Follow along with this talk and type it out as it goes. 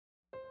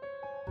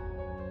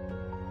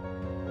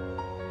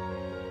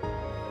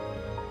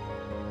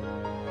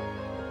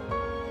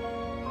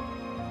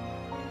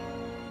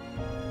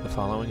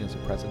following is a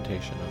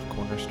presentation of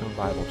Cornerstone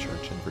Bible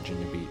Church in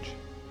Virginia Beach.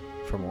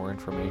 For more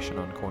information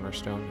on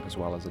Cornerstone, as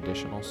well as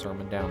additional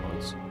sermon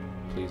downloads,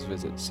 please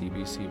visit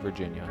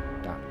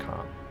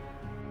cbcvirginia.com.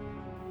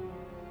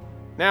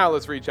 Now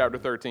let's read chapter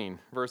 13,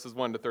 verses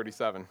 1 to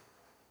 37.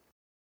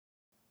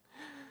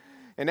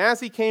 And as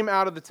he came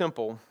out of the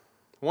temple,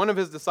 one of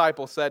his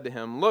disciples said to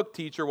him, "Look,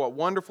 teacher, what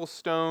wonderful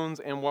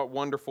stones and what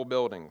wonderful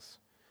buildings."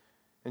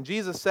 And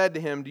Jesus said to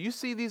him, "Do you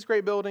see these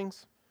great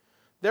buildings?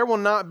 There will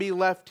not be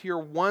left here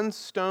one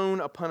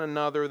stone upon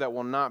another that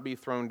will not be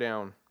thrown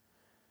down."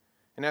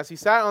 And as he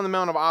sat on the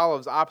Mount of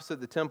Olives opposite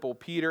the temple,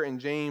 Peter and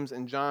James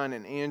and John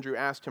and Andrew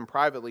asked him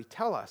privately,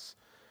 "Tell us,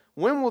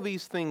 when will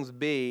these things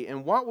be,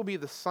 and what will be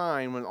the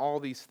sign when all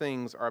these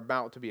things are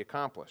about to be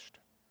accomplished?"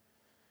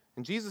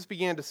 And Jesus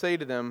began to say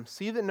to them,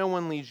 "See that no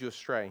one leads you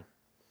astray.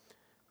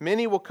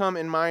 Many will come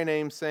in my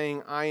name,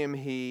 saying, 'I am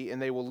he,'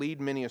 and they will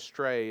lead many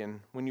astray.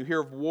 And when you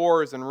hear of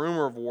wars and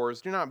rumor of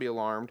wars, do not be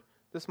alarmed.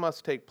 This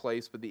must take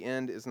place, but the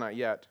end is not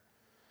yet.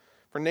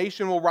 For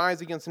nation will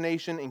rise against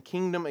nation, and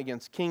kingdom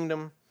against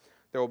kingdom.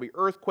 There will be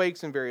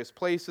earthquakes in various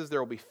places. There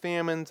will be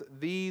famines.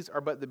 These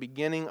are but the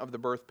beginning of the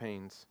birth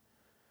pains.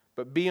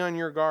 But be on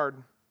your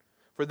guard,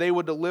 for they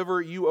will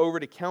deliver you over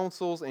to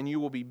councils, and you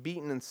will be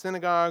beaten in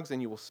synagogues,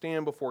 and you will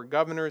stand before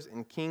governors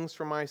and kings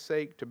for my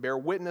sake, to bear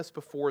witness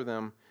before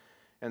them,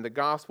 and the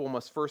gospel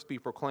must first be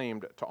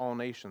proclaimed to all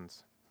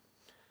nations.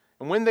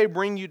 And when they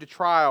bring you to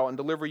trial and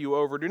deliver you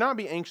over, do not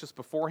be anxious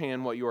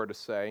beforehand what you are to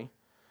say,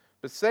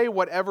 but say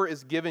whatever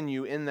is given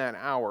you in that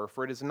hour,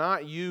 for it is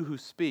not you who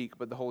speak,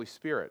 but the Holy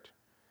Spirit.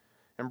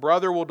 And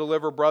brother will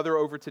deliver brother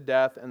over to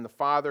death, and the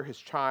father his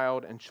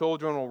child, and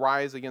children will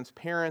rise against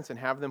parents and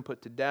have them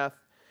put to death,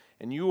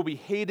 and you will be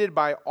hated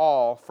by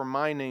all for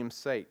my name's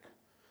sake.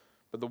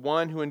 But the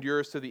one who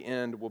endures to the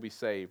end will be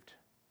saved.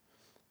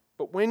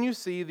 But when you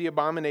see the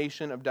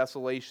abomination of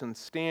desolation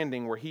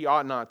standing where he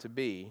ought not to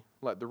be,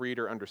 let the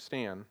reader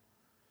understand.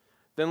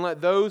 Then let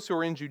those who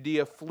are in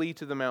Judea flee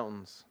to the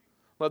mountains.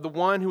 Let the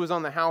one who is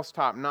on the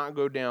housetop not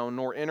go down,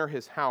 nor enter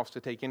his house to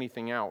take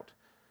anything out.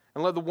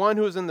 And let the one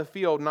who is in the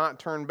field not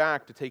turn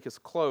back to take his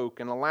cloak.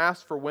 And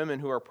alas for women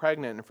who are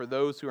pregnant and for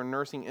those who are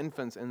nursing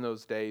infants in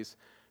those days.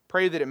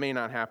 Pray that it may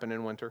not happen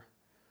in winter.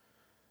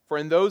 For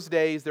in those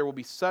days there will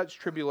be such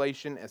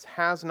tribulation as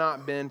has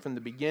not been from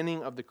the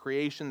beginning of the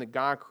creation that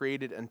God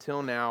created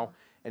until now,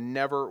 and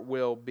never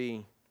will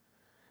be.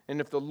 And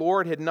if the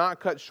Lord had not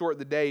cut short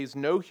the days,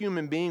 no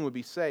human being would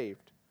be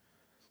saved.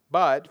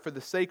 But for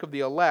the sake of the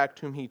elect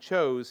whom he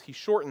chose, he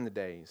shortened the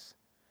days.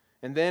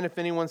 And then if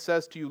anyone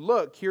says to you,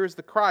 'Look, here is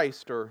the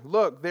Christ,' or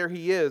 'Look, there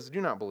he is,'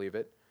 do not believe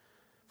it.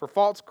 For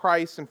false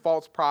Christs and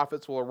false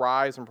prophets will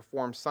arise and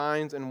perform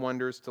signs and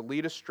wonders to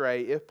lead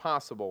astray, if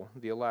possible,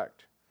 the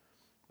elect.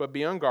 But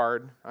be on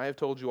guard, I have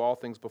told you all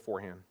things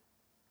beforehand.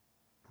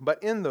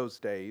 But in those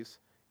days,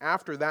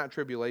 after that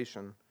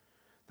tribulation,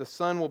 the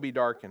sun will be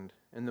darkened,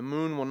 and the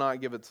moon will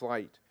not give its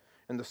light,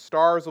 and the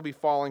stars will be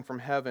falling from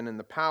heaven, and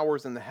the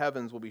powers in the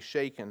heavens will be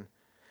shaken.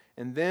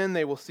 And then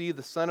they will see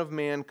the Son of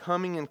Man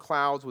coming in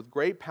clouds with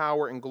great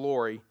power and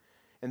glory,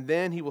 and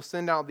then he will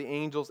send out the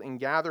angels and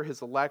gather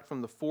his elect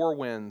from the four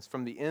winds,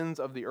 from the ends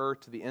of the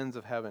earth to the ends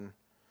of heaven.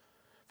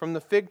 From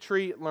the fig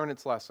tree, learn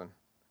its lesson.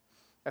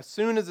 As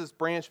soon as its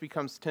branch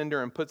becomes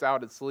tender and puts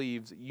out its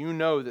leaves, you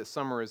know that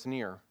summer is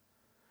near.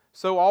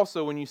 So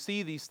also, when you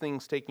see these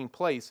things taking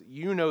place,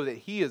 you know that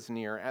he is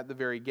near at the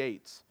very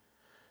gates.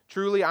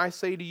 Truly I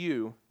say to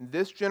you,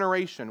 this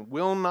generation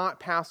will not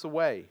pass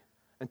away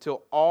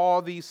until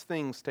all these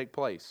things take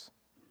place.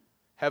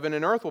 Heaven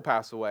and earth will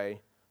pass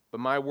away, but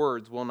my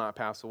words will not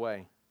pass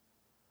away.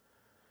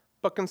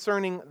 But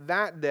concerning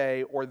that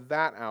day or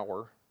that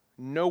hour,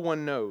 no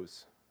one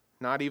knows,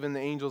 not even the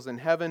angels in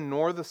heaven,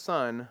 nor the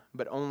Son,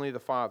 but only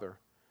the Father.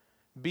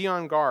 Be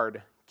on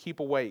guard, keep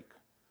awake.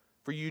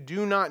 For you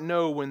do not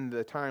know when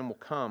the time will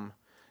come.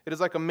 It is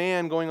like a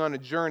man going on a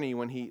journey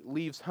when he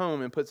leaves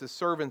home and puts his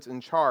servants in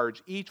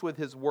charge, each with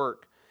his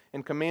work,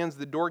 and commands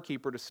the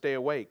doorkeeper to stay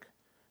awake.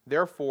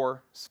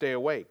 Therefore, stay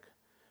awake.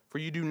 For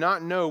you do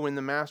not know when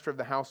the master of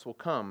the house will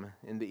come,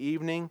 in the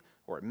evening,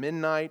 or at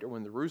midnight, or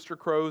when the rooster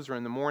crows, or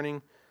in the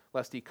morning,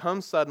 lest he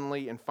come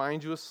suddenly and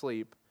find you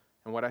asleep.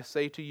 And what I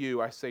say to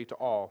you, I say to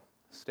all,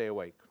 stay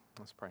awake.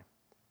 Let's pray.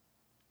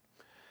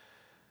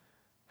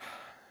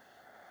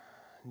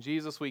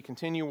 Jesus, we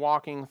continue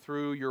walking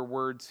through your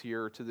words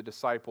here to the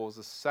disciples,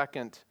 a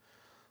second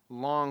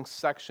long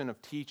section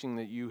of teaching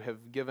that you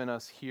have given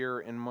us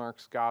here in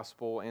Mark's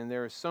gospel. And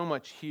there is so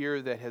much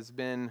here that has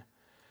been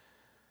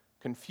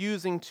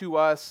confusing to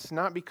us,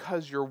 not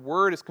because your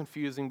word is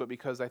confusing, but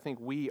because I think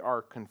we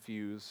are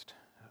confused.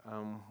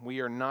 We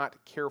are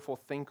not careful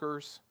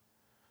thinkers.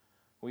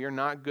 We are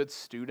not good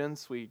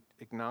students. We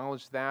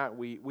acknowledge that.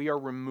 We are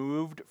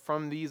removed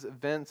from these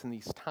events and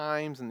these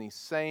times and these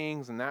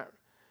sayings, and that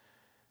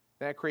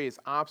creates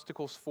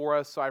obstacles for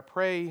us. So I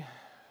pray,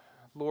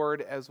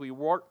 Lord, as we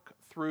work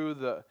through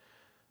the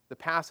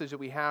passage that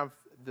we have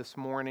this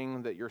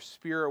morning, that your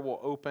Spirit will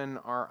open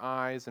our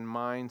eyes and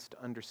minds to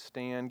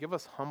understand. Give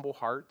us humble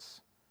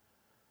hearts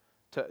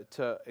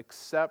to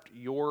accept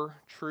your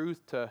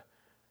truth, to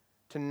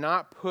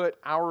not put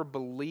our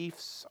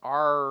beliefs,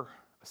 our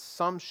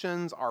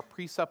assumptions, our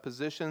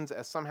presuppositions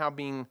as somehow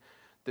being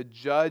the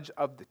judge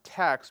of the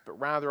text, but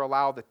rather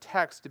allow the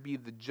text to be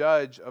the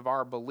judge of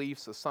our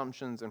beliefs,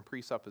 assumptions, and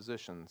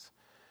presuppositions.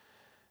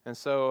 And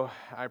so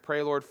I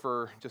pray, Lord,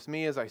 for just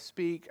me as I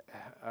speak.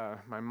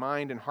 My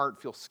mind and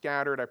heart feel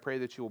scattered. I pray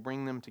that you will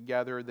bring them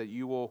together, that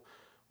you will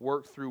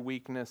work through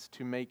weakness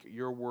to make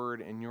your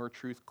word and your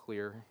truth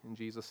clear. In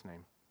Jesus'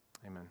 name,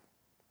 amen.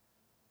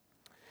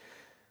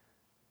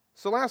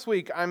 So last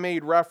week I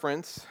made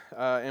reference,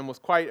 and was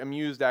quite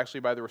amused actually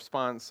by the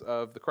response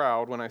of the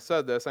crowd when I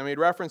said this. I made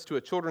reference to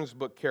a children's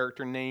book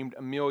character named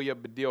Amelia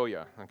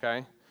Bedelia,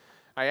 okay?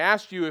 I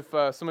asked you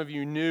if some of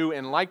you knew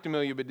and liked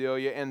Amelia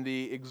Bedelia, and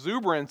the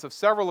exuberance of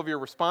several of your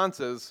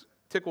responses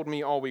tickled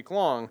me all week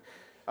long.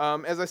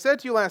 As I said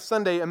to you last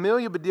Sunday,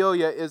 Amelia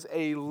Bedelia is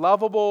a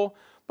lovable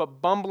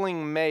but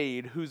bumbling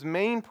maid whose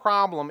main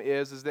problem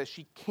is that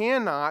she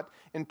cannot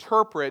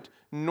interpret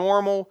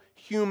normal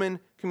human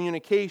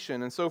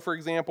communication. And so, for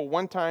example,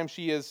 one time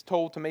she is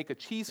told to make a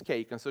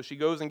cheesecake, and so she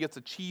goes and gets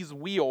a cheese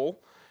wheel,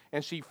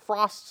 and she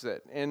frosts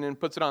it and then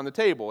puts it on the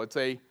table. It's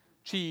a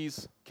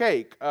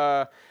cheesecake.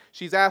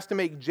 She's asked to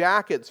make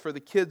jackets for the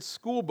kids'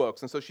 school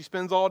books, and so she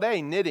spends all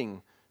day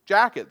knitting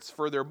jackets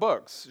for their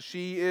books.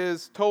 She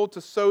is told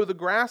to sow the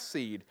grass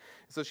seed.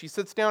 So she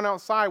sits down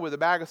outside with a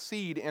bag of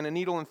seed and a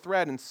needle and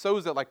thread and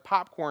sews it like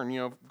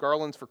popcorn,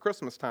 garlands for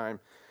Christmas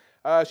time.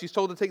 She's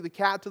told to take the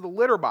cat to the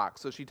litter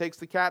box. So she takes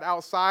the cat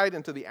outside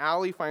into the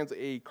alley, finds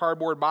a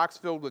cardboard box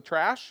filled with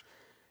trash,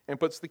 and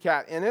puts the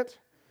cat in it.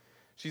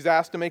 She's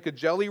asked to make a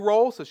jelly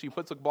roll, so she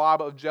puts a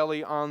blob of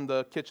jelly on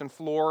the kitchen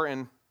floor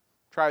and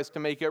tries to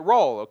make it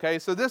roll, okay?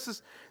 So this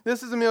is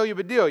Amelia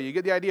Bedelia. You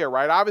get the idea,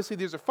 right? Obviously,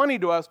 these are funny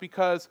to us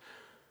because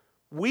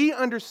we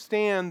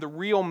understand the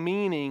real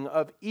meaning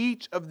of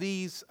each of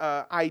these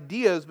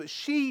ideas, but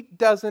she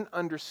doesn't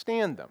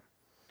understand them.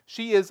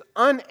 She is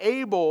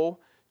unable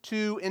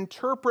to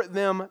interpret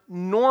them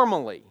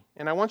normally.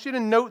 And I want you to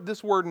note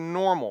this word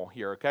normal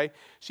here, okay?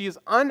 She is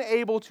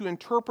unable to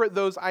interpret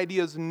those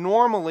ideas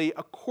normally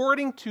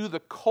according to the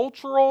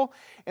cultural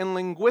and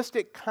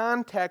linguistic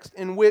context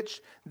in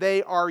which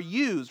they are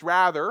used.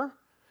 Rather,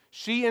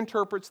 she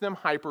interprets them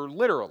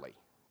hyper-literally,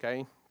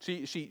 okay?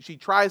 She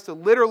tries to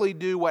literally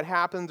do what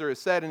happens or is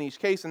said in each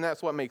case, and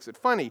that's what makes it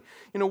funny.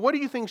 What do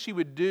you think she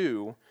would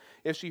do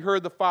if she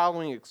heard the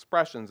following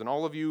expressions? And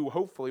all of you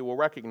hopefully will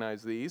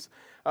recognize these.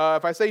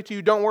 If I say to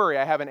you, don't worry,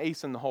 I have an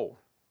ace in the hole.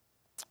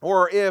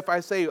 Or if I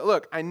say,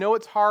 look, I know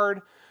it's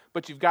hard,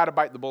 but you've got to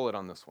bite the bullet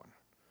on this one.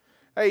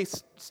 Hey,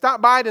 stop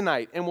by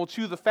tonight and we'll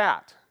chew the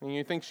fat. And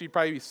you think she'd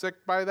probably be sick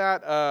by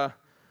that?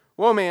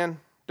 Whoa, man,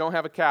 don't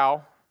have a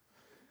cow.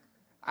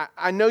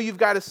 I know you've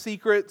got a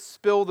secret,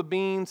 spill the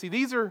beans. See,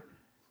 these are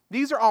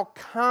all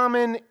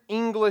common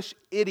English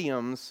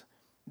idioms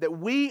that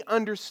we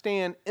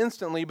understand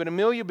instantly, but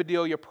Amelia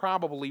Bedelia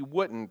probably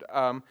wouldn't.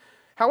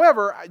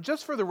 However,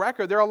 just for the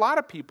record, there are a lot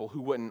of people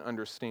who wouldn't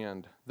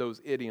understand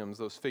those idioms,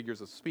 those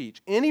figures of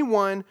speech.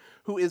 Anyone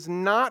who is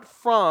not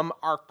from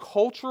our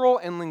cultural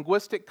and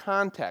linguistic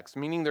context,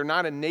 meaning they're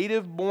not a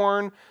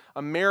native-born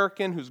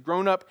American who's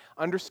grown up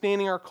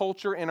understanding our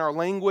culture and our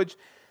language,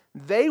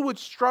 they would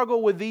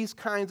struggle with these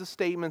kinds of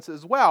statements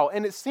as well.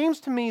 And it seems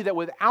to me that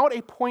without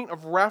a point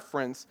of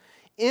reference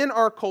in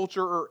our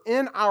culture or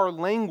in our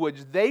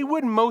language, they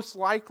would most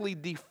likely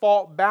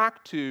default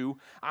back to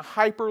a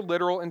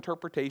hyper-literal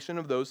interpretation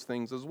of those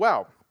things as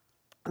well.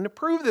 And to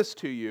prove this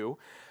to you,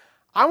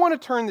 I want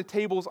to turn the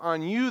tables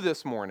on you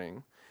this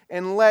morning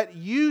and let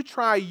you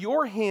try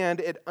your hand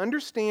at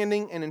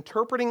understanding and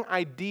interpreting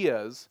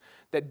ideas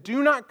that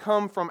do not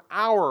come from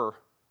our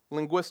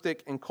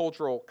linguistic and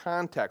cultural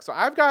context. So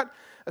I've got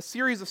a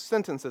series of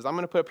sentences I'm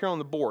going to put up here on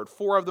the board,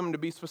 4 of them to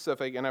be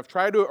specific, and I've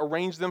tried to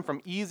arrange them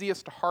from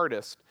easiest to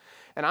hardest.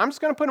 And I'm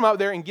just going to put them out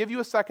there and give you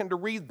a second to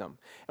read them.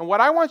 And what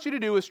I want you to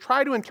do is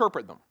try to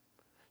interpret them.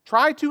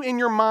 Try to, in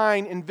your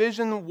mind,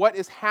 envision what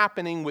is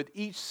happening with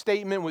each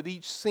statement, with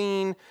each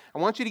scene. I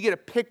want you to get a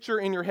picture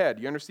in your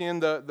head. You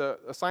understand the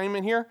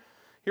assignment here?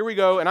 Here we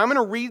go. And I'm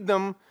going to read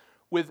them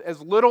with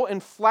as little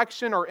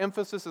inflection or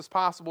emphasis as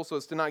possible so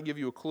as to not give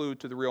you a clue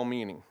to the real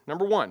meaning.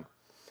 Number 1,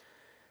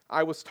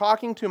 I was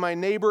talking to my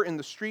neighbor in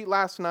the street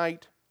last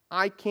night.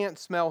 I can't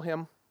smell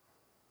him.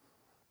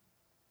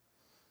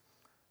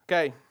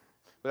 Okay,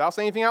 without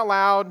saying anything out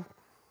loud,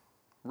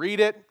 read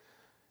it,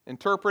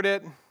 interpret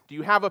it. Do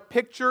you have a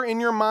picture in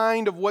your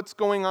mind of what's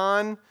going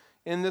on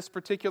in this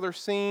particular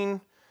scene?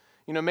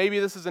 Maybe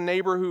this is a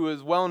neighbor who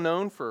is well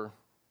known for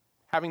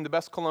having the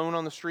best cologne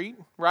on the street,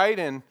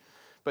 right?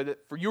 But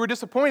you were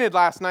disappointed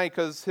last night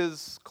because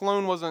his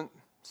cologne wasn't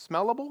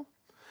smellable.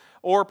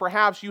 Or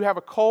perhaps you have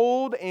a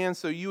cold, and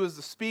so you as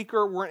the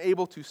speaker weren't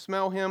able to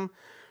smell him.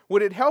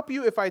 Would it help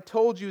you if I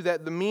told you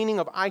that the meaning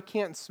of I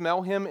can't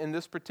smell him in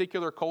this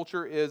particular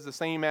culture is the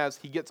same as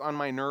he gets on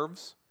my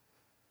nerves?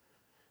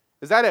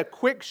 Is that a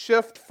quick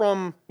shift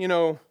from,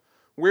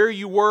 where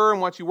you were and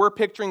what you were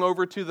picturing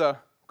over to the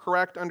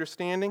correct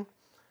understanding?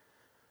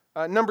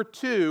 Number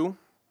 2,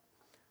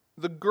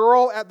 The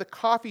girl at the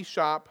coffee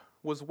shop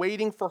was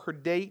waiting for her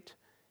date.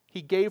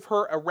 He gave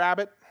her a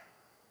rabbit.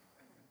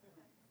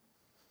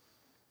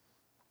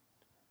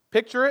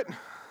 Picture it.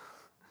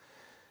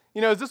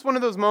 Is this one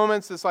of those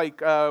moments that's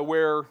like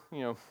where,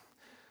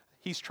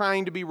 he's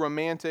trying to be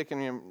romantic,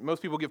 and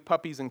most people give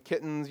puppies and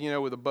kittens,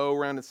 with a bow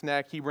around its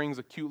neck. He brings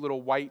a cute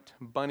little white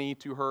bunny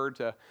to her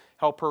to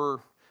help her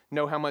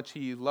know how much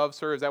he loves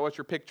her. Is that what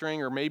you're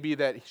picturing? Or maybe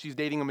that she's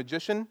dating a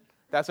magician?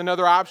 That's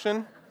another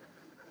option.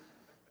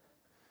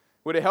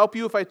 Would it help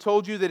you if I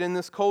told you that in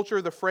this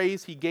culture, the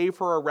phrase, he gave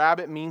her a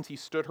rabbit, means he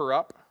stood her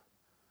up?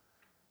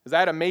 Is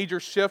that a major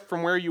shift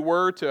from where you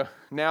were to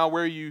now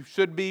where you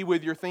should be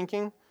with your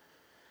thinking?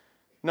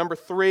 Number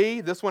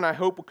 3, this one I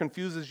hope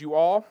confuses you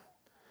all.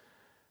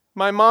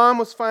 My mom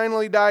was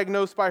finally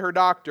diagnosed by her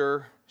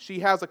doctor. She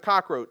has a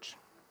cockroach.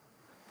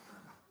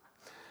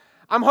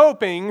 I'm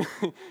hoping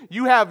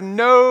you have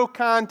no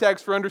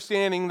context for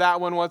understanding that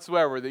one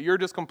whatsoever, that you're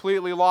just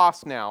completely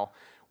lost now.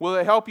 Will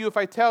it help you if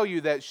I tell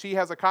you that she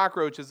has a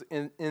cockroach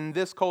in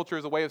this culture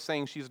as a way of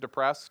saying she's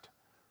depressed?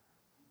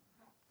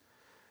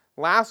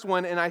 Last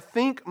one, and I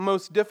think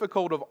most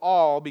difficult of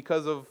all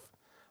because of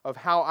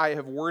how I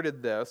have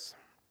worded this.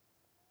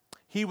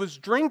 He was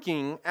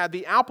drinking at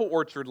the apple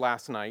orchard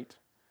last night,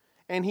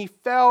 and he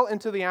fell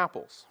into the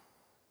apples.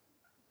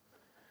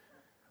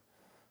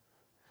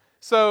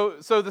 So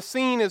the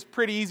scene is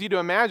pretty easy to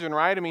imagine,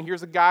 right?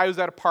 Here's a guy who's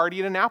at a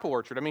party at an apple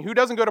orchard. Who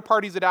doesn't go to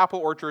parties at apple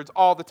orchards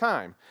all the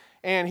time?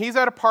 And he's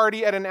at a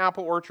party at an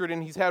apple orchard,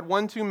 and he's had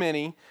one too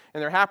many,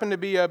 and there happened to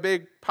be a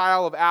big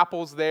pile of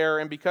apples there,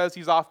 and because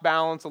he's off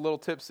balance, a little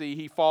tipsy,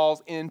 he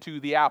falls into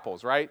the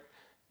apples, right?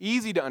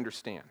 Easy to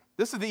understand.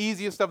 This is the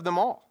easiest of them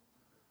all.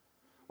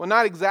 Well,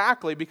 not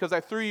exactly, because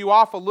I threw you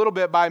off a little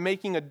bit by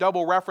making a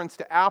double reference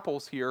to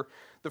apples here.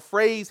 The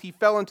phrase, he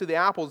fell into the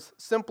apples,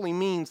 simply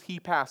means he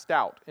passed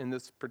out in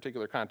this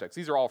particular context.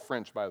 These are all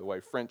French, by the way,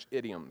 French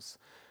idioms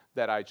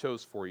that I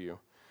chose for you.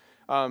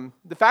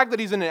 The fact that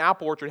he's in an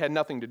apple orchard had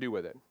nothing to do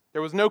with it.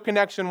 There was no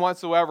connection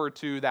whatsoever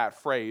to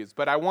that phrase,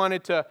 but I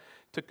wanted to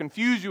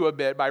confuse you a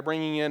bit by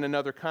bringing in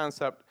another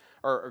concept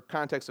or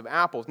context of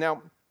apples.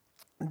 Now,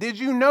 did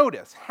you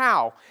notice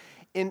how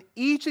in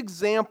each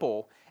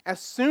example, as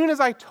soon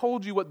as I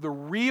told you what the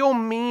real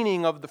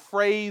meaning of the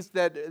phrase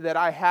that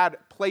I had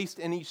placed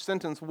in each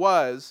sentence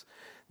was,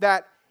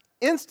 that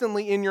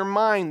instantly in your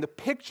mind, the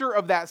picture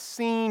of that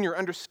scene, your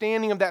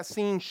understanding of that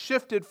scene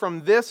shifted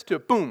from this to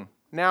boom,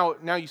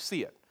 now you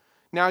see it.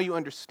 Now you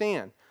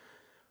understand.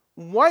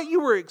 What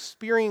you were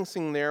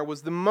experiencing there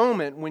was the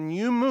moment when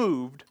you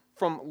moved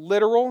from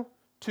literal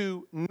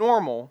to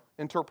normal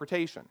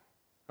interpretation.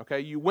 Okay,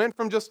 you went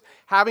from just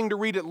having to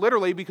read it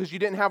literally because you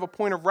didn't have a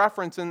point of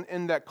reference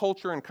in that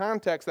culture and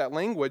context, that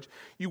language.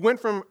 You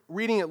went from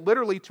reading it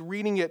literally to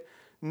reading it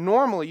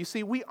normally. You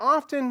see, we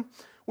often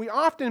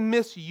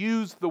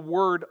misuse the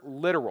word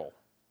literal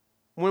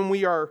when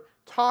we are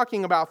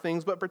talking about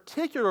things, but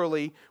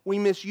particularly we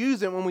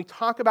misuse it when we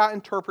talk about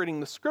interpreting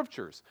the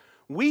Scriptures.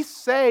 We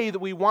say that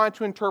we want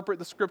to interpret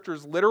the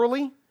Scriptures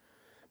literally,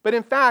 but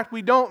in fact,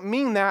 we don't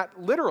mean that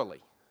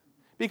literally.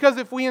 Because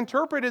if we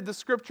interpreted the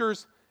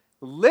Scriptures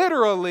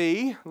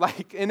literally,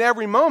 like in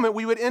every moment,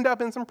 we would end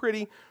up in some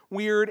pretty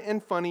weird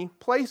and funny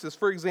places.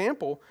 For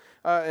example,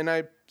 and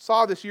I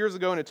saw this years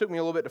ago, and it took me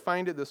a little bit to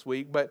find it this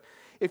week, but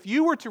if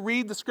you were to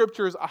read the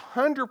Scriptures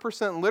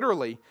 100%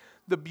 literally,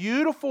 the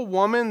beautiful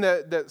woman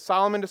that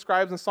Solomon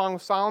describes in Song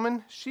of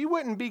Solomon, she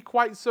wouldn't be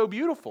quite so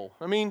beautiful.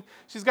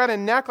 She's got a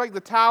neck like the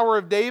Tower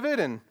of David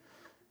and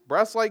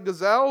breasts like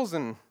gazelles,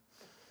 and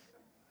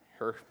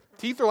her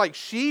teeth are like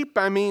sheep.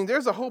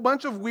 There's a whole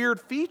bunch of weird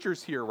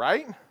features here,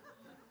 right?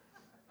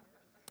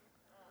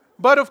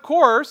 But of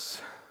course,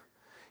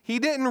 he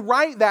didn't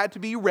write that to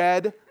be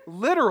read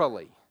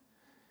literally.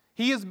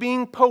 He is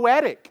being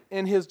poetic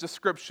in his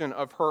description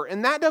of her,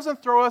 and that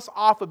doesn't throw us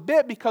off a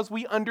bit because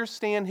we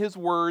understand his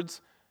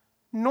words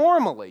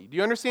normally. Do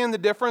you understand the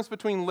difference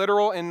between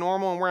literal and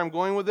normal and where I'm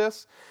going with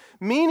this?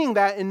 Meaning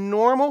that in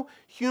normal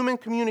human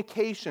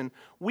communication,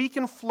 we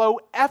can flow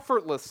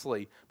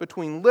effortlessly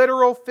between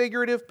literal,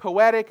 figurative,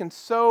 poetic, and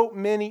so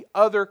many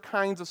other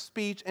kinds of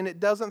speech, and it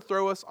doesn't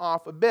throw us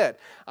off a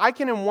bit. I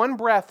can in one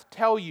breath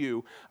tell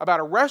you about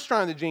a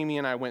restaurant that Jamie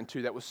and I went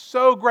to that was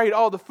so great.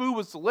 Oh, the food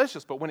was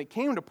delicious, but when it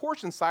came to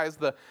portion size,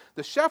 the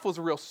chef was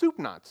a real soup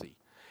Nazi.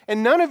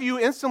 And none of you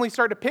instantly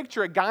start to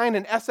picture a guy in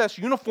an SS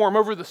uniform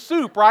over the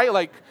soup, right?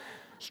 Like,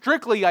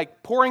 strictly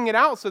pouring it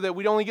out so that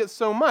we'd only get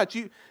so much.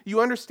 You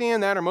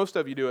understand that, or most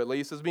of you do at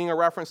least, as being a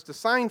reference to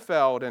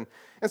Seinfeld, and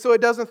so it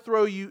doesn't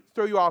throw you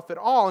off at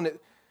all. And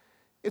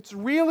it's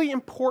really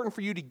important for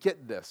you to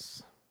get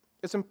this.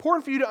 It's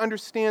important for you to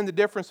understand the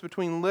difference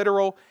between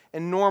literal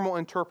and normal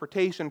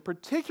interpretation,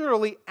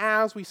 particularly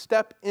as we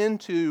step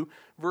into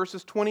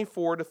verses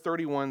 24 to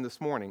 31 this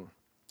morning.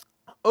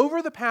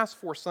 Over the past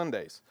 4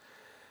 Sundays,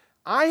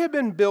 I have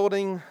been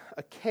building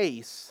a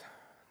case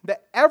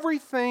that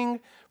everything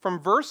from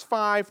verse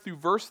 5 through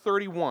verse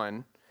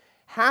 31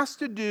 has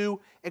to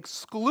do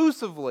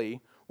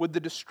exclusively with the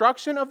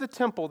destruction of the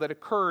temple that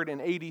occurred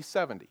in AD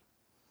 70.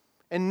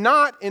 and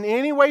not in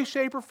any way,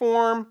 shape, or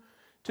form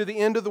to the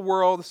end of the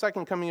world, the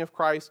second coming of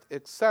Christ,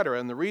 etc.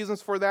 And the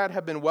reasons for that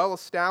have been well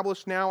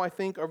established now, I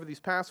think, over these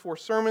past 4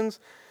 sermons.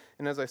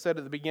 And as I said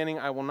at the beginning,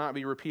 I will not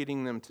be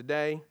repeating them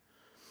today.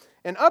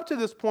 And up to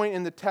this point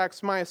in the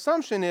text, my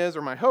assumption is,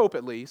 or my hope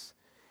at least,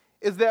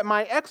 is that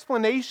my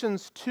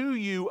explanations to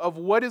you of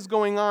what is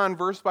going on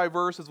verse by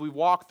verse as we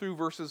walk through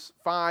verses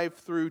 5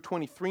 through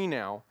 23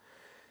 now,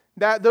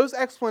 that those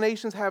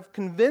explanations have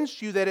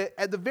convinced you that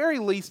at the very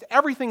least,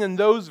 everything in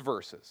those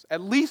verses,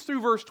 at least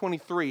through verse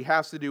 23,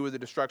 has to do with the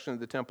destruction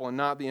of the temple and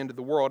not the end of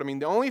the world. I mean,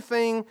 the only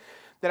thing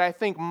that I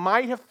think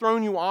might have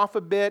thrown you off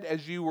a bit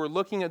as you were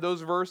looking at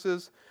those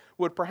verses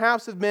would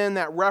perhaps have been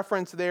that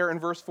reference there in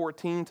verse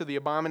 14 to the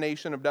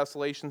abomination of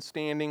desolation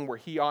standing where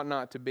he ought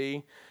not to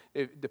be.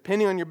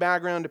 Depending on your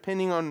background,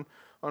 depending on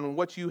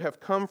what you have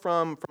come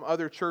from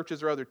other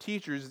churches or other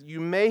teachers, you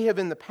may have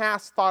in the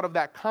past thought of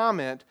that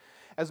comment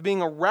as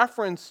being a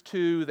reference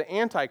to the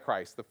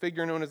Antichrist, the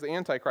figure known as the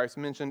Antichrist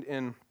mentioned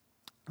in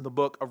the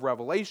book of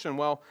Revelation.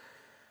 Well,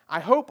 I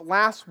hope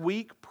last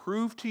week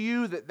proved to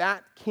you that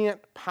that can't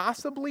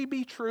possibly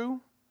be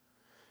true.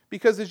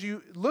 Because as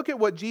you look at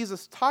what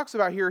Jesus talks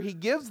about here, he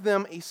gives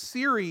them a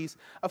series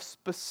of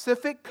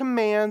specific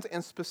commands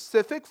and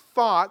specific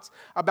thoughts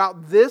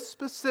about this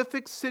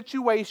specific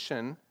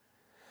situation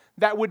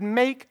that would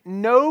make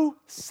no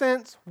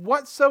sense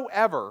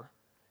whatsoever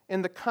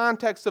in the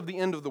context of the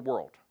end of the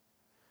world.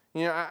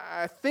 You know,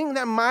 I think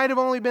that might have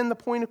only been the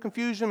point of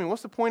confusion. I mean,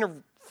 what's the point of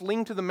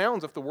fleeing to the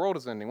mountains if the world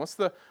is ending? What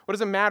does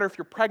it matter if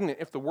you're pregnant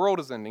if the world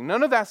is ending?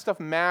 None of that stuff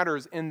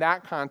matters in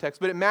that context,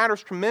 but it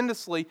matters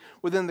tremendously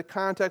within the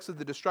context of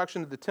the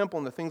destruction of the temple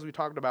and the things we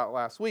talked about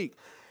last week.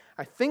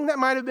 I think that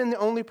might have been the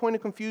only point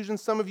of confusion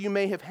some of you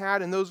may have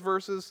had in those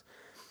verses,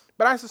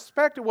 but I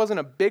suspect it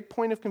wasn't a big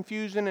point of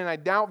confusion, and I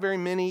doubt very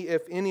many,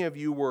 if any of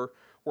you were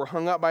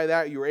hung up by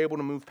that, you were able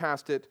to move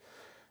past it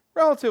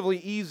relatively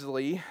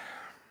easily.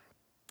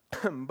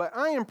 But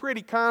I am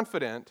pretty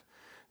confident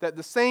that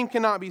the same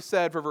cannot be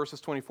said for verses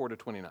 24 to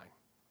 29.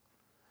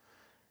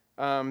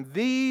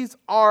 These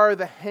are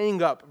the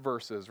hang-up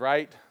verses,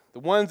 right? The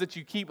ones that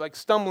you keep like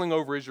stumbling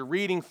over as you're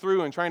reading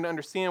through and trying to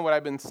understand what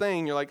I've been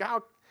saying. You're like,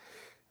 oh,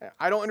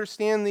 I don't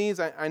understand these.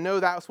 I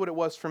know that's what it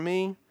was for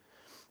me.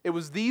 It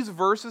was these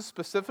verses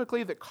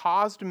specifically that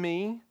caused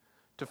me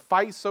to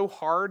fight so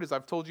hard, as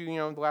I've told you,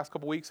 the last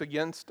couple weeks,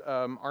 against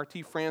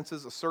R.T.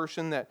 France's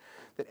assertion that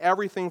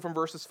everything from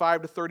verses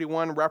 5 to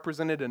 31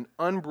 represented an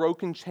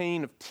unbroken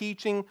chain of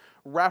teaching,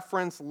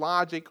 reference,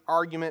 logic,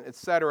 argument,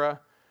 etc.,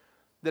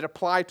 that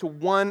applied to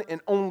one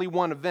and only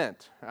one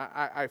event.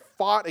 I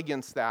fought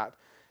against that,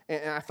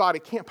 and I thought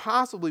it can't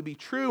possibly be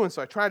true, and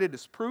so I tried to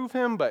disprove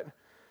him, but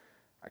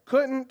I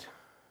couldn't.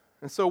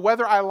 And so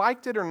whether I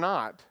liked it or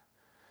not,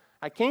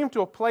 I came to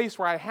a place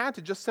where I had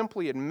to just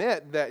simply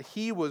admit that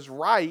he was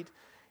right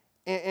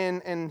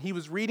and he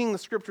was reading the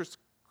scriptures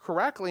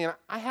correctly, and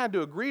I had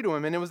to agree to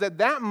him. And it was at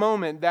that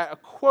moment that a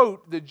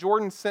quote that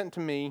Jordan sent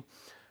to me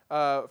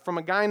from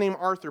a guy named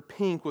Arthur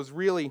Pink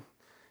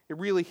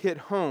really hit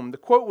home. The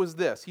quote was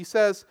this. He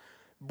says,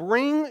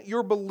 "Bring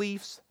your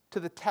beliefs to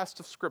the test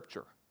of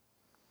Scripture."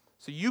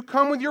 So you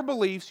come with your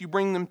beliefs, you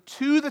bring them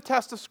to the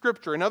test of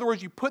Scripture. In other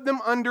words, you put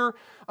them under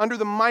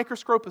the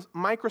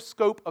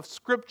microscope of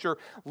Scripture.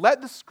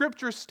 Let the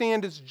Scriptures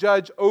stand as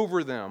judge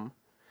over them.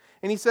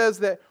 And he says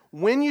that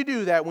when you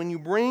do that, when you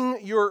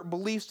bring your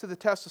beliefs to the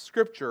test of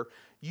Scripture,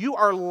 you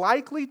are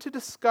likely to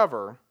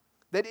discover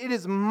that it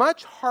is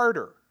much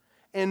harder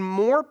and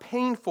more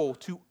painful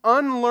to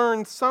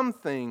unlearn some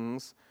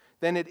things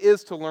than it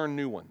is to learn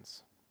new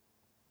ones.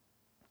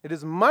 It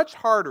is much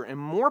harder and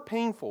more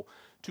painful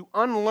to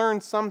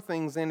unlearn some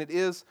things than it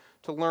is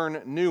to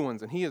learn new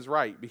ones. And he is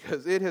right,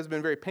 because it has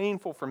been very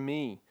painful for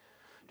me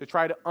to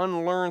try to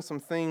unlearn some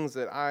things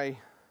that I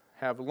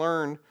have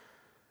learned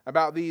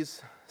about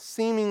these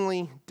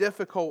seemingly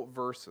difficult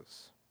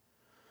verses.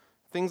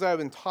 Things I've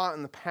been taught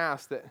in the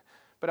past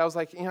but I was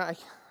like, I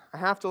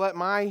have to let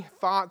my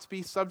thoughts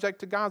be subject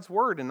to God's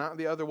word and not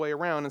the other way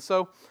around. And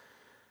so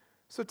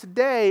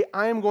today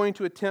I am going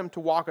to attempt to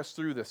walk us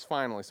through this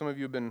finally. Some of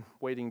you have been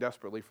waiting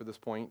desperately for this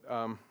point.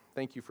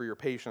 Thank you for your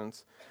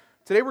patience.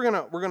 Today we're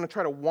gonna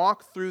try to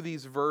walk through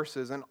these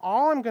verses, and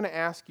all I'm going to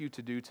ask you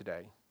to do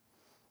today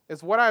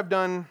is what I've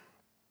done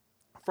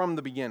from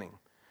the beginning,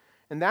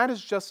 and that is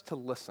just to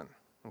listen,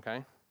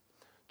 okay?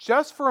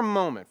 Just for a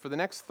moment, for the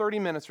next 30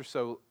 minutes or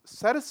so,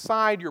 set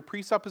aside your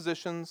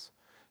presuppositions,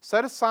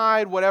 set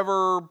aside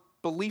whatever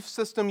belief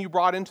system you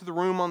brought into the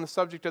room on the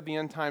subject of the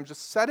end times,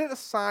 just set it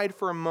aside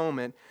for a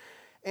moment,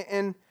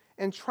 and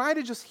try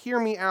to just hear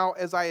me out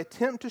as I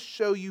attempt to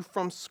show you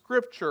from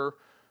Scripture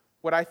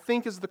what I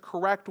think is the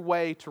correct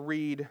way to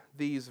read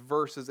these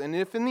verses. And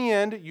if in the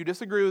end you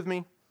disagree with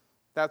me,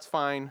 that's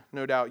fine.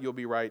 No doubt you'll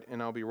be right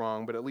and I'll be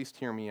wrong, but at least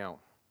hear me out.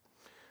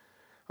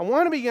 I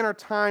want to begin our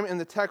time in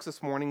the text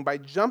this morning by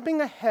jumping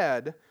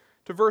ahead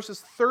to verses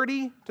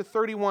 30 to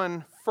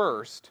 31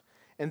 first,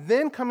 and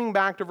then coming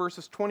back to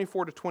verses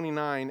 24 to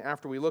 29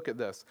 after we look at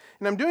this.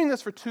 And I'm doing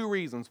this for two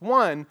reasons.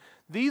 One,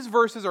 these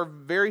verses are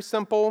very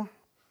simple.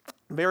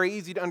 very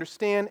easy to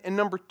understand. And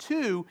number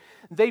two,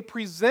 they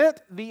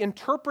present the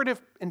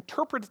interpretive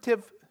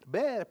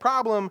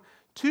problem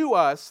to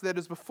us that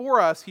is before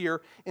us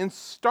here in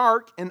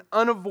stark and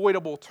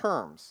unavoidable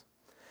terms.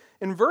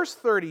 In verse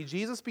 30,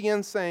 Jesus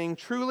begins saying,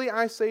 "Truly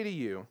I say to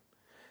you,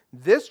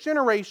 this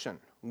generation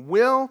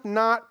will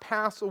not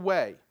pass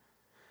away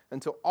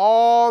until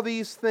all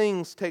these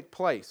things take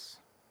place.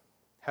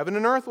 Heaven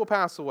and earth will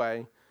pass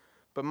away,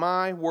 but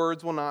my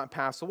words will not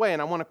pass away."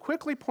 And I want to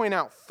quickly point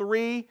out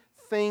three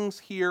things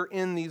here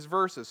in these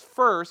verses.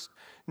 First,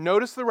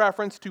 notice the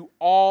reference to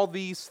all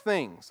these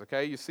things.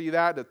 Okay, you see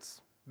that?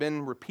 It's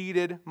been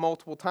repeated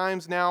multiple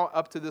times now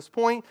up to this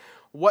point.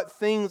 What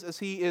things is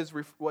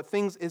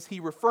he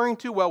referring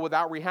to? Well,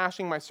 without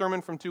rehashing my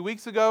sermon from 2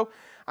 weeks ago,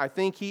 I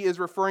think he is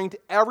referring to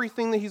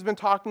everything that he's been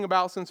talking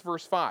about since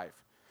verse 5.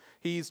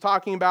 He's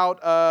talking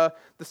about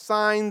the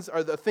signs,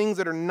 or the things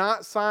that are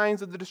not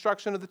signs of the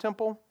destruction of the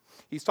temple.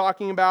 He's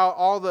talking about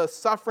all the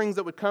sufferings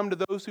that would come to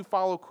those who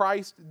follow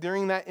Christ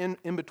during that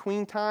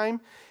in-between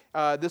time.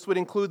 This would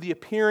include the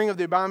appearing of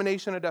the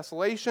abomination of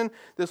desolation.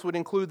 This would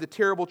include the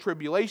terrible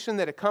tribulation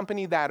that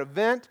accompanied that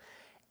event.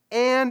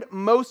 And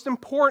most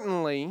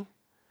importantly,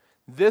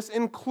 this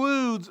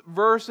includes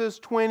verses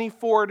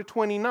 24 to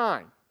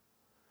 29.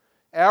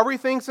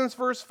 Everything since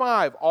verse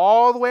 5,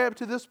 all the way up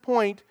to this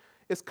point,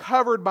 is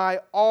covered by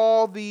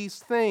all these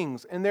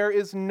things. And there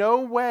is no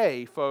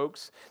way,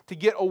 folks, to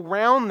get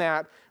around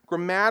that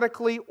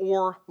grammatically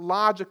or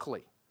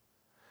logically.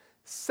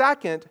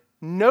 Second,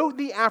 note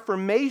the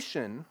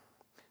affirmation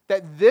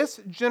that this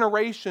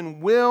generation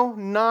will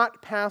not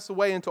pass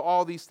away until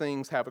all these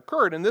things have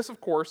occurred. And this,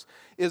 of course,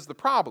 is the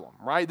problem,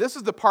 right? This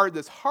is the part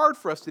that's hard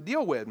for us to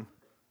deal with.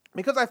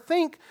 Because I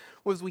think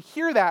as we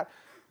hear that,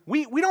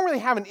 we don't really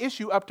have an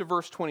issue up to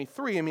verse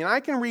 23. I mean, I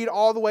can read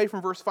all the way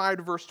from verse 5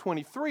 to verse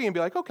 23 and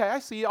be like, okay, I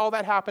see all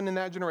that happened in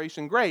that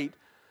generation, great.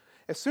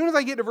 As soon as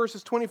I get to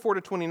verses 24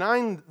 to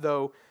 29,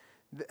 though,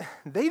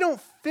 they don't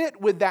fit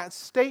with that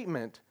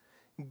statement,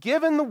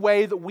 given the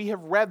way that we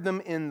have read them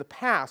in the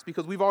past,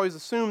 because we've always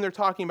assumed they're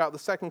talking about the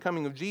second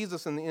coming of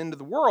Jesus and the end of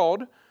the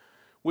world,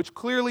 which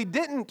clearly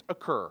didn't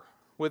occur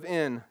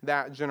within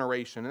that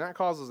generation, and that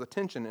causes a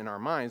tension in our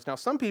minds. Now,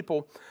 some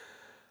people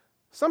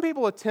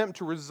attempt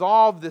to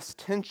resolve this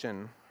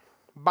tension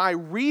by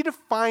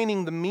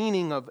redefining the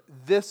meaning of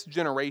this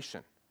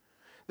generation.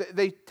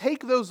 They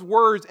take those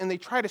words and they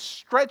try to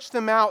stretch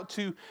them out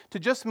to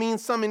just mean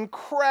some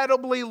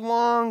incredibly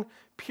long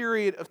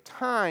period of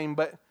time,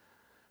 but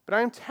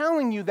I'm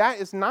telling you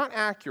that is not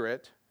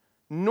accurate,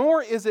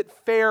 nor is it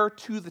fair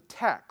to the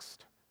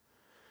text.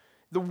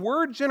 The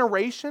word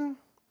generation,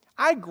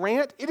 I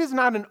grant, it is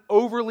not an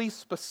overly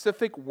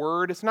specific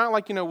word. It's not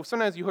like,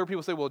 sometimes you hear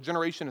people say, well,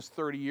 generation is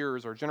 30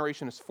 years or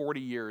generation is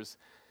 40 years.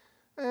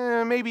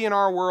 Maybe in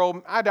our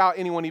world, I doubt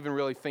anyone even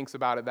really thinks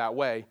about it that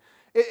way.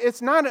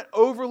 It's not an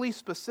overly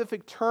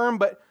specific term,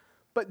 but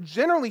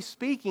generally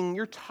speaking,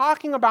 you're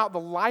talking about the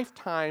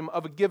lifetime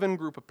of a given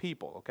group of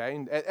people,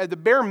 okay? At the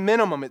bare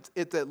minimum,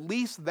 it's at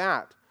least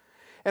that.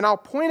 And I'll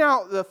point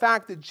out the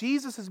fact that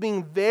Jesus is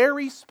being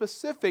very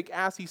specific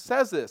as he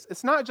says this.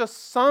 It's not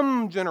just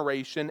some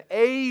generation,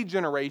 a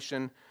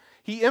generation.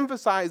 He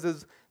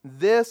emphasizes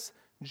this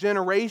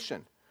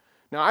generation.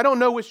 Now, I don't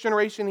know which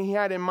generation he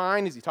had in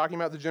mind. Is he talking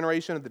about the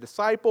generation of the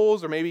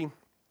disciples, or maybe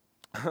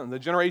the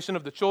generation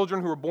of the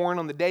children who were born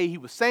on the day he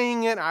was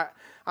saying it? I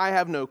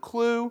have no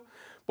clue.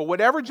 But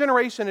whatever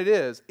generation it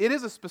is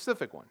a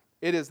specific one.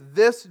 It is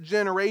this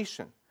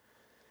generation.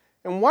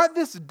 And what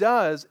this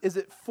does is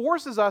it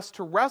forces us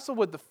to wrestle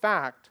with the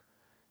fact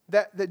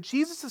that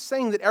Jesus is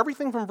saying that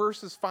everything from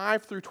verses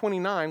 5 through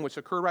 29, which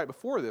occurred right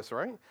before this,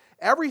 right?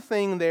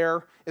 Everything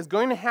there is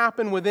going to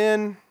happen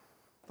within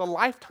the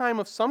lifetime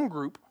of some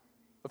group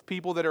of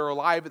people that are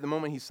alive at the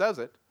moment he says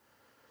it.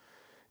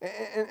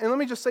 And let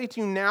me just say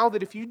to you now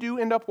that if you do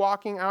end up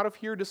walking out of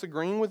here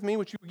disagreeing with me,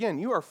 which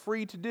you are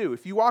free to do.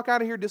 If you walk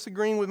out of here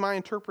disagreeing with my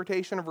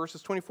interpretation of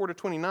verses 24 to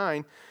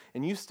 29,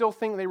 and you still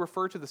think they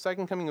refer to the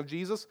second coming of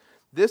Jesus,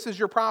 this is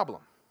your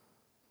problem.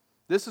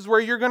 This is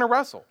where you're going to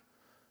wrestle.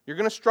 You're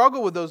going to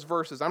struggle with those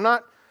verses. I'm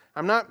not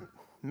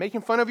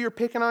making fun of you or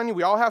picking on you.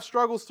 We all have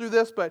struggles through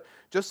this, but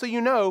just so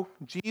you know,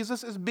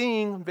 Jesus is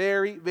being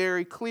very,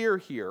 very clear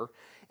here.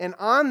 And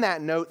on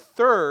that note,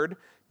 third,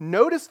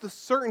 notice the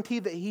certainty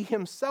that he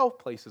himself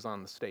places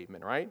on the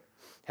statement, right?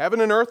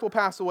 Heaven and earth will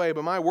pass away,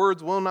 but my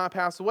words will not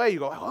pass away. You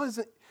go, oh,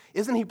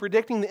 isn't he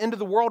predicting the end of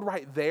the world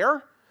right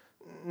there?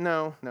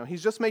 No.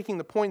 He's just making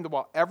the point that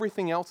while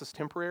everything else is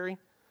temporary,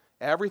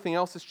 everything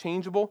else is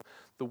changeable,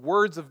 the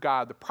words of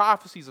God, the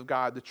prophecies of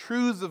God, the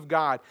truths of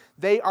God,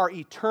 they are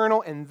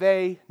eternal and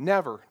they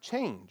never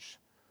change.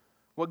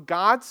 What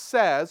God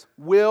says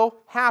will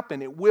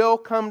happen. It will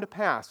come to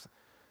pass.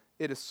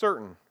 It is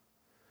certain.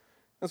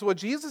 And so what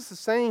Jesus is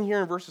saying here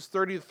in verses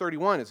 30 to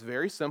 31 is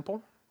very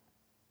simple,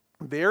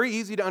 very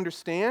easy to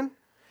understand,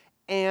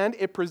 and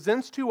it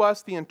presents to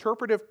us the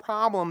interpretive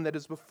problem that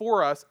is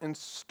before us in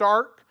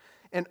stark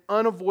and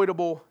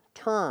unavoidable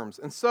terms.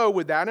 And so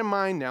with that in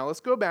mind, now let's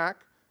go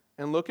back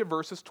and look at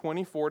verses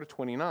 24 to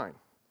 29.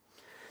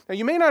 Now,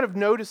 you may not have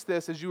noticed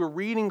this as you were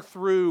reading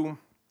through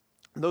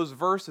those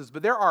verses,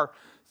 but there are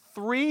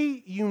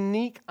 3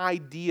 unique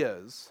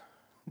ideas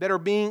that are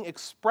being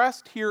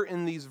expressed here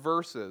in these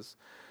verses,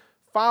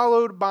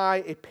 followed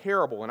by a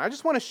parable. And I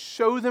just want to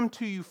show them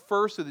to you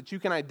first so that you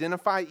can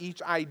identify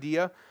each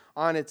idea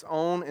on its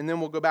own, and then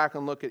we'll go back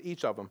and look at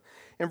each of them.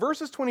 In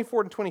verses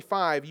 24 to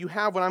 25, you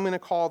have what I'm going to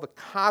call the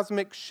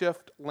cosmic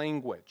shift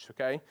language,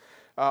 okay?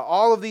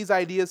 All of these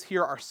ideas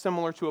here are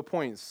similar to a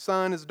point.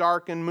 Sun is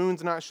darkened,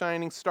 moon's not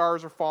shining,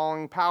 stars are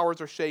falling, powers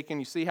are shaken.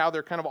 You see how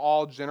they're kind of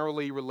all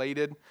generally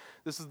related?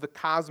 This is the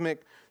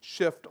cosmic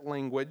shift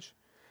language.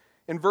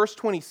 In verse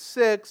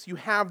 26, you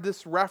have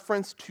this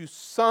reference to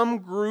some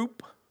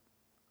group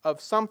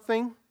of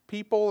something,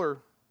 people or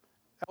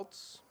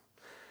else.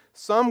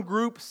 Some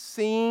group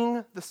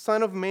seeing the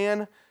Son of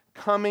Man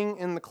coming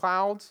in the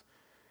clouds.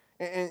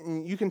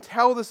 And you can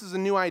tell this is a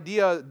new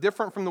idea,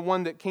 different from the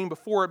one that came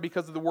before it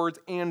because of the words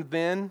 "and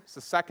then." It's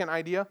the second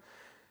idea.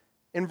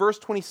 In verse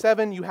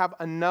 27, you have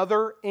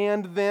another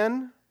 "and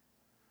then."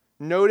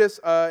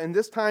 Notice, and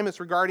this time it's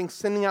regarding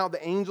sending out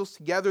the angels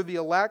to gather the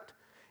elect.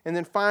 And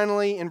then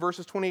finally, in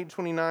verses 28 and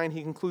 29,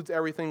 he concludes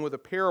everything with a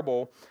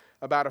parable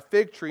about a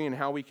fig tree and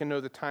how we can know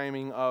the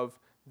timing of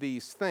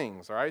these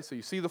things. All right, so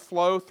you see the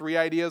flow, 3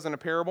 ideas in a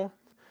parable.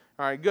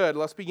 All right, good.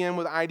 Let's begin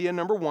with idea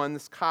number 1,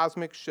 this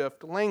cosmic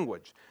shift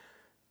language.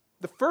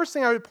 The first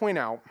thing I would point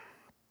out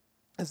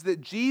is that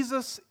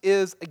Jesus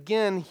is,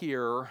 again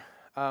here,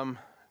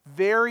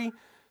 very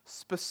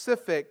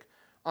specific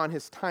on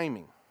his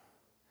timing.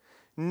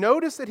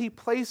 Notice that he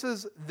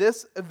places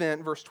this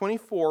event, verse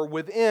 24,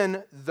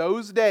 within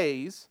those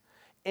days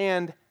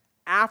and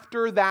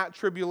after that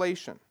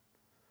tribulation.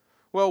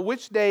 Well,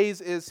 which days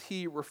is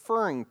he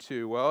referring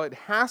to? Well, it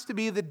has to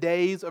be the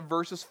days of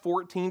verses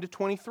 14 to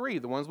 23,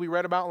 the ones we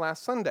read about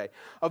last Sunday,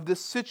 of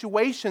this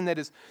situation that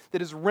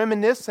is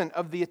reminiscent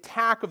of the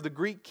attack of the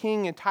Greek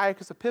king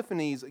Antiochus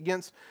Epiphanes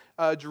against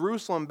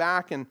Jerusalem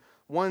back in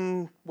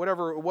 1,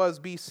 whatever it was,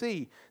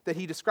 BC, that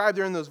he described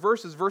there in those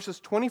verses. Verses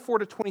 24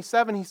 to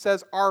 27, he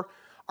says, are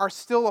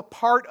still a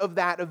part of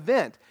that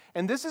event.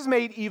 And this is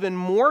made even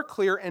more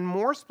clear and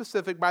more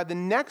specific by the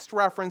next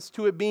reference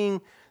to it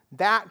being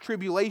that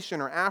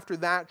tribulation or after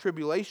that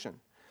tribulation.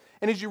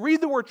 And as you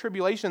read the word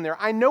tribulation there,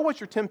 I know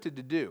what you're tempted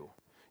to do.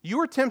 You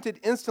are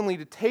tempted instantly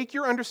to take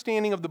your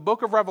understanding of the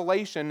book of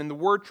Revelation and the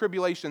word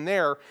tribulation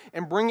there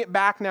and bring it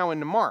back now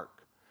into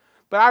Mark.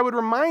 But I would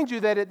remind you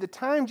that at the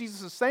time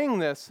Jesus is saying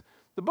this,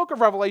 the book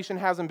of Revelation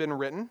hasn't been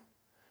written.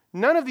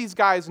 None of these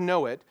guys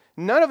know it.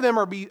 None of them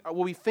will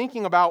be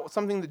thinking about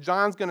something that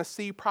John's going to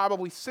see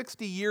probably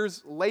 60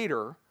 years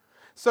later.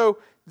 So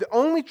the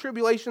only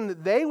tribulation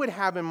that they would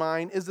have in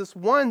mind is this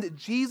one that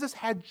Jesus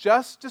had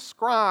just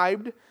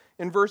described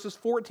in verses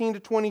 14 to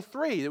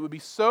 23. It would be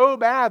so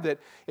bad that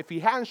if he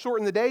hadn't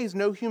shortened the days,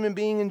 no human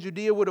being in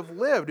Judea would have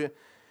lived.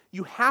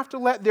 You have to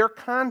let their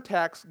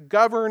context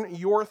govern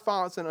your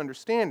thoughts and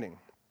understanding.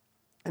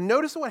 And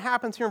notice what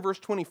happens here in verse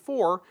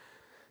 24,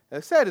 as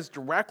I said, is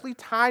directly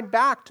tied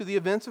back to the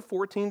events of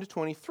 14 to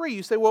 23.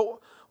 You say, well,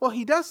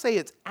 he does say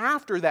it's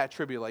after that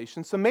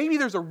tribulation, so maybe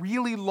there's a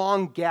really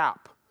long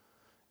gap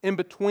in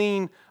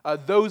between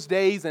those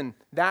days and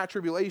that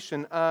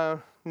tribulation.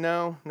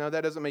 No,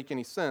 that doesn't make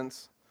any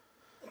sense.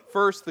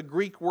 First, the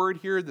Greek word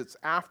here that's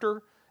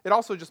after, it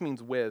also just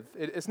means with.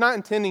 It's not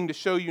intending to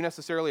show you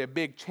necessarily a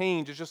big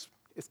change.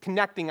 It's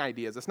connecting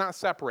ideas. It's not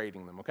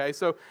separating them, okay?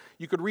 So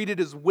you could read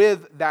it as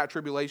with that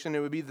tribulation.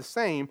 It would be the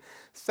same.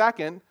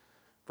 Second,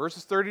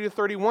 verses 30 to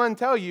 31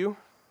 tell you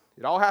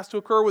it all has to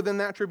occur within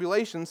that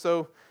tribulation,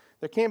 so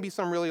there can't be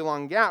some really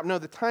long gap. No,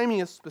 the timing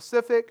is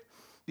specific.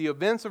 The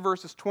events of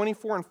verses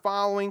 24 and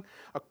following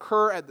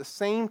occur at the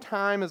same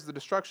time as the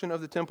destruction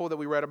of the temple that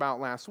we read about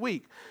last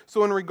week.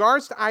 So in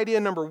regards to idea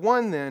number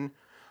 1 then,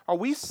 are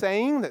we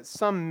saying that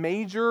some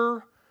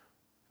major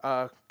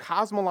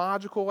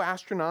cosmological,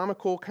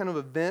 astronomical kind of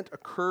event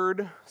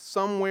occurred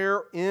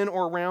somewhere in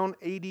or around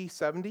AD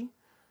 70?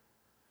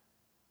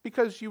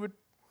 Because you would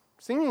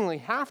seemingly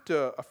have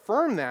to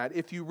affirm that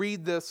if you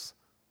read this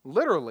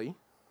literally.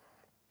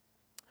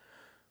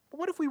 But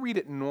what if we read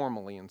it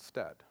normally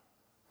instead?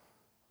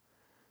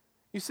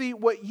 You see,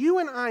 what you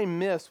and I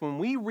miss when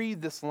we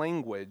read this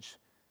language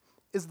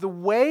is the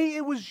way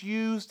it was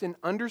used and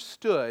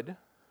understood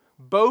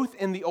both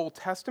in the Old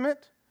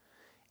Testament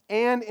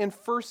and in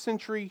first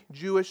century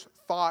Jewish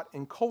thought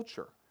and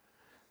culture.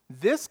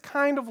 This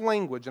kind of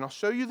language, and I'll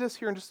show you this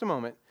here in just a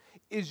moment,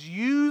 is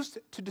used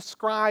to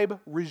describe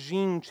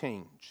regime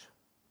change.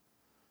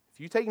 If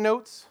you take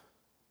notes,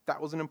 that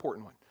was an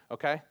important one,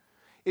 okay?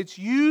 It's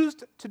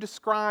used to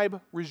describe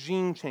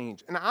regime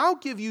change. And I'll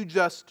give you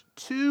just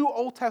 2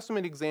 Old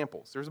Testament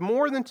examples. There's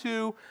more than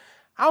 2.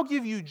 I'll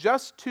give you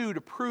just 2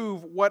 to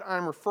prove what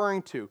I'm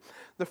referring to.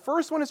 The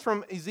first one is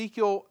from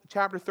Ezekiel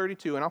chapter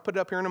 32, and I'll put it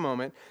up here in a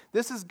moment.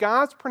 This is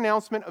God's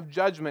pronouncement of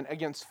judgment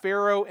against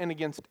Pharaoh and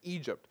against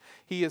Egypt.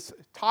 He is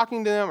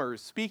talking to them or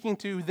speaking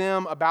to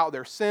them about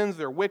their sins,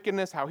 their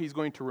wickedness, how he's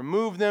going to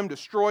remove them,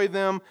 destroy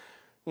them,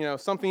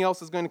 something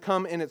else is going to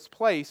come in its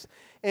place.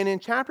 And in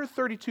chapter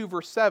 32,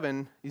 verse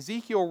 7,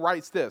 Ezekiel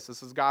writes this.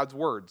 This is God's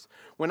words.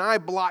 When I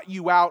blot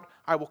you out,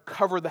 I will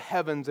cover the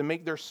heavens and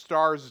make their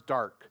stars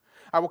dark.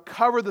 I will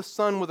cover the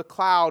sun with a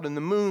cloud, and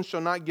the moon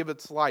shall not give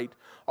its light.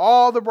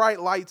 All the bright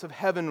lights of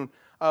heaven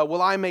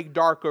will I make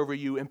dark over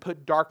you and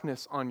put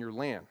darkness on your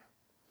land.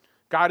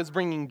 God is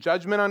bringing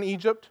judgment on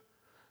Egypt,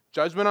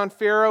 judgment on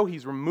Pharaoh.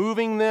 He's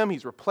removing them.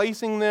 He's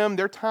replacing them.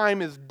 Their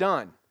time is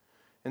done.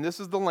 And this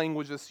is the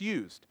language that's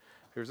used.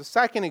 Here's a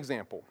second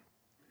example.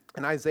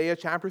 In Isaiah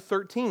chapter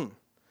 13,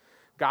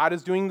 God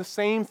is doing the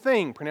same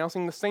thing,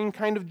 pronouncing the same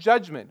kind of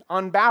judgment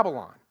on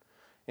Babylon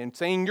and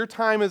saying your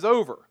time is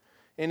over.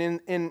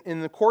 And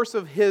in the course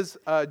of his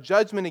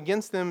judgment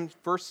against them,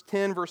 verse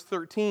 10, verse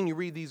 13, you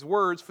read these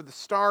words, "For the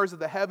stars of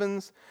the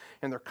heavens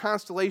and their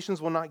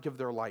constellations will not give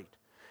their light.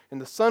 And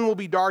the sun will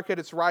be dark at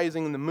its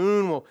rising, and the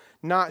moon will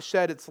not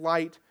shed its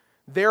light.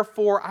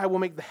 Therefore I will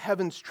make the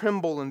heavens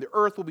tremble, and the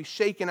earth will be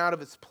shaken out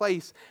of its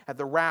place at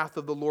the wrath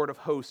of the Lord of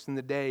hosts in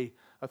the day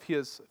of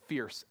his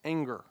fierce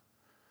anger."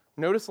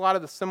 Notice a lot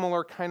of the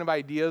similar kind of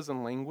ideas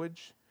and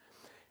language.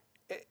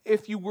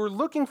 If you were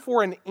looking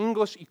for an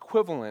English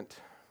equivalent,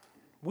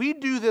 we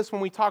do this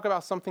when we talk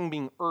about something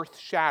being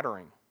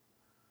earth-shattering.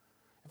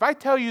 If I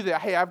tell you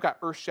that, hey, I've got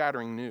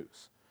earth-shattering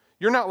news,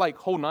 you're not like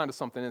holding on to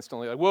something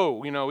instantly, like,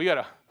 whoa,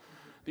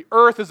 the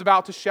earth is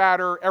about to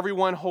shatter,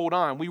 everyone hold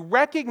on. We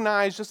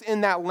recognize just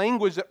in that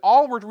language that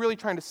all we're really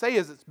trying to say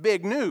is it's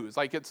big news,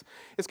 like it's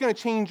going to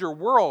change your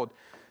world.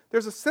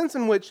 There's a sense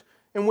in which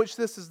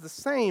this is the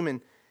same,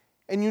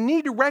 and you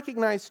need to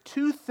recognize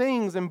two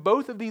things in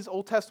both of these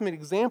Old Testament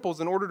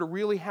examples in order to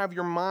really have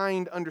your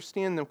mind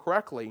understand them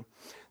correctly.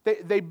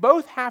 They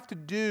both have to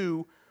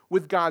do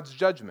with God's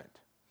judgment.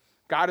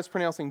 God is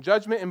pronouncing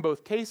judgment in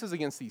both cases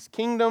against these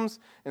kingdoms,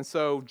 and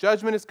so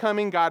judgment is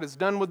coming, God is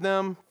done with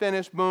them,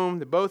 finished, boom.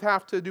 They both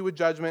have to do with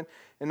judgment.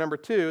 And number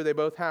two, they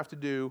both have to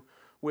do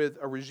with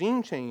a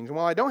regime change. And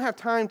while I don't have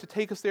time to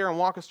take us there and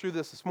walk us through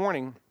this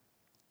morning,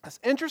 it's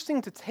interesting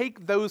to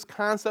take those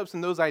concepts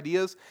and those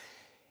ideas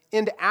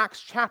into Acts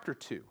chapter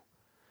 2.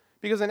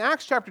 Because in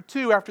Acts chapter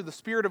 2, after the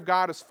Spirit of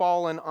God has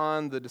fallen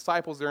on the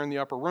disciples there in the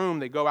upper room,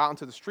 they go out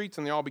into the streets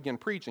and they all begin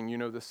preaching. You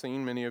know this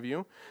scene, many of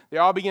you. They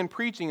all begin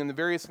preaching in the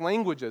various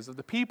languages of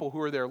the people who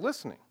are there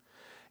listening.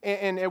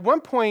 And at one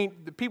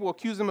point, the people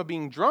accuse him of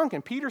being drunk,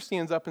 and Peter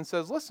stands up and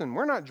says, listen,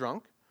 we're not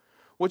drunk.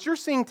 What you're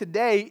seeing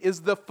today is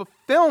the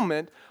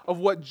fulfillment of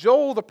what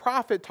Joel the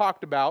prophet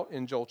talked about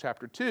in Joel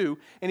chapter 2,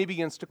 and he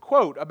begins to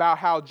quote about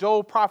how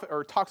Joel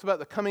talks about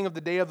the coming of the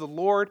day of the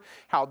Lord,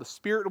 how the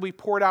Spirit will be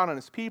poured out on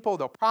his people,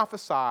 they'll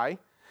prophesy,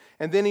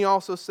 and then he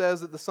also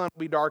says that the sun will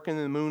be darkened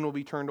and the moon will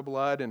be turned to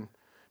blood, and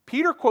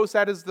Peter quotes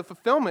that as the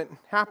fulfillment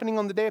happening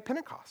on the day of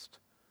Pentecost.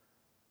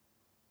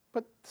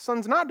 But the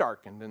sun's not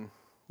darkened, and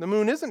the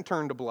moon isn't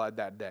turned to blood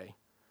that day.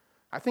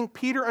 I think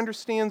Peter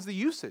understands the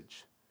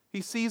usage. He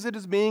sees it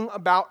as being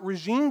about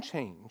regime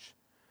change.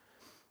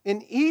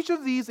 In each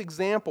of these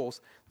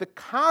examples, the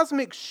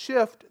cosmic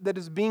shift that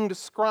is being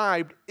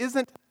described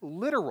isn't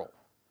literal.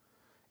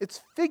 It's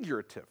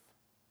figurative.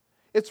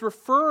 It's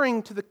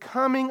referring to the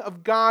coming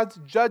of God's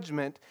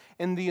judgment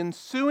and the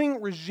ensuing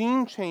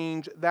regime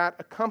change that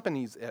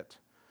accompanies it.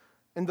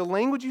 And the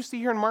language you see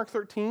here in Mark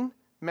 13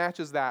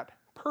 matches that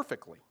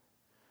perfectly.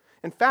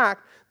 In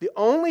fact, the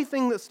only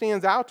thing that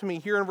stands out to me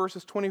here in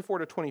verses 24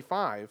 to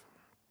 25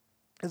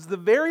 is the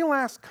very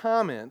last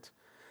comment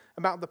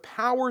about the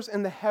powers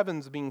in the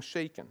heavens being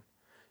shaken.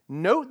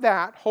 Note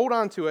that, hold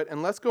on to it,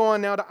 and let's go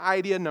on now to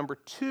idea number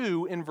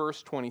 2 in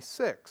verse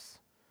 26.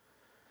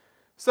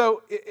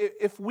 So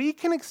if we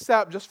can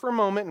accept, just for a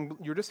moment, and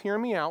you're just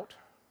hearing me out,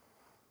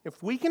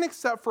 if we can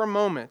accept for a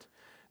moment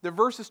that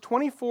verses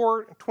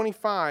 24 and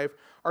 25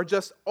 are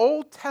just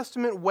Old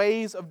Testament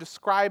ways of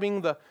describing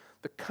the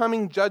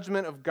coming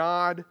judgment of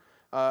God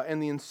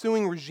and the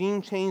ensuing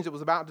regime change that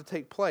was about to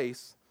take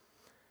place,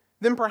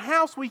 then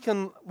perhaps we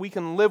can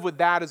live with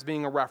that as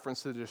being a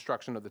reference to the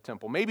destruction of the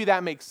temple. Maybe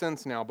that makes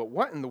sense now, but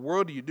what in the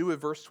world do you do with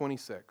verse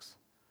 26?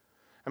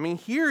 I mean,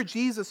 here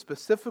Jesus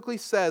specifically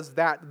says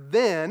that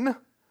then,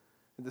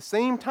 at the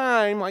same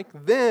time, like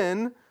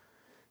then,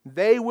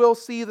 they will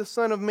see the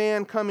Son of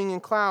Man coming in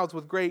clouds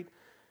with great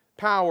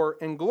power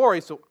and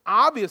glory. So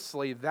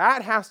obviously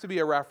that has to be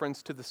a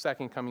reference to the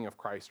second coming of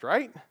Christ,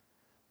 right?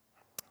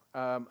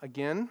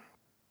 Again,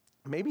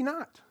 maybe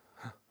not.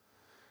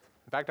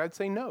 In fact, I'd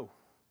say no,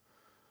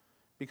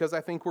 because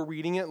I think we're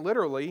reading it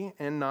literally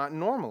and not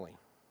normally.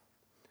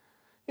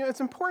 It's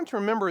important to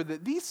remember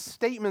that these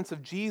statements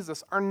of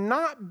Jesus are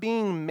not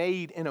being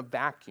made in a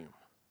vacuum.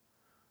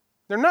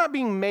 They're not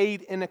being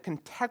made in a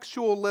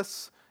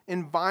contextualless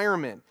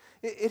environment.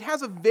 It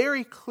has a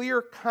very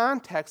clear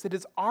context that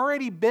has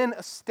already been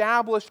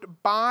established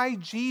by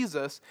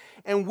Jesus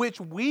and which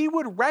we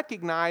would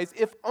recognize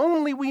if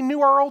only we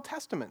knew our Old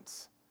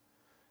Testaments.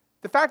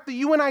 The fact that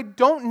you and I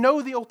don't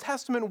know the Old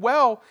Testament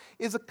well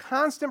is a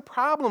constant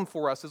problem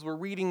for us as we're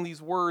reading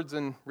these words,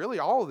 and really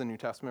all of the New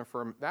Testament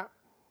for that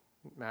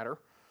matter.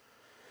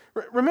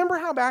 Remember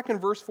how back in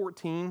verse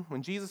 14,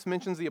 when Jesus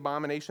mentions the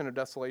abomination of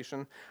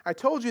desolation, I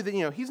told you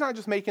that, he's not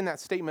just making that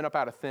statement up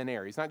out of thin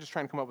air. He's not just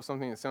trying to come up with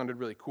something that sounded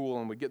really cool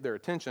and would get their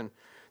attention.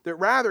 That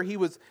rather, he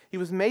was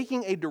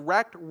making a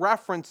direct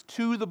reference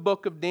to the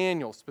book of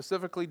Daniel,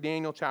 specifically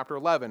Daniel chapter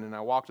 11. And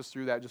I walked us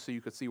through that just so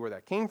you could see where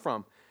that came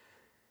from.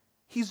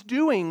 He's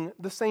doing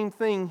the same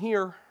thing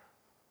here.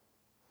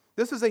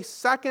 This is a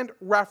second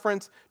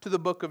reference to the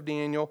book of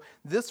Daniel.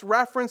 This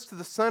reference to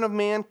the Son of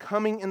Man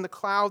coming in the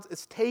clouds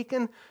is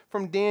taken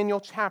from Daniel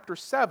chapter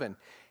 7.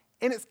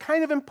 And it's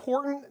kind of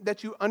important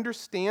that you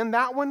understand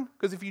that one,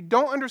 because if you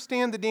don't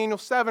understand the Daniel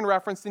 7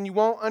 reference, then you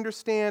won't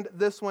understand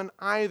this one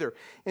either.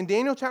 In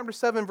Daniel chapter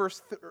 7,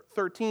 verse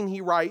 13,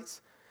 he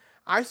writes,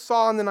 I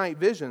saw in the night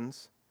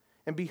visions,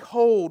 and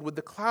behold, with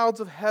the clouds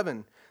of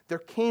heaven, there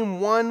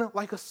came one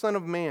like a son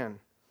of man.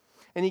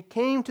 And he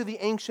came to the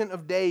Ancient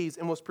of Days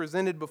and was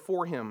presented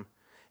before him.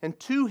 And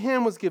to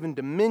him was given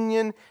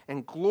dominion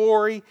and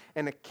glory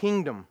and a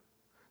kingdom,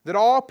 that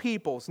all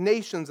peoples,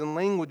 nations, and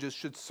languages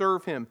should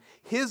serve him.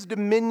 His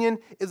dominion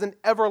is an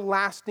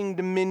everlasting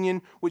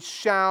dominion which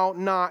shall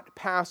not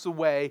pass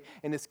away,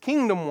 and his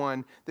kingdom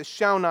one that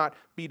shall not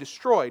be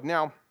destroyed.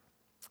 Now,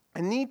 I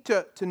need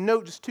to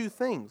note just two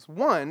things.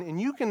 One, and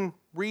you can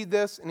read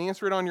this and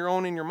answer it on your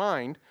own in your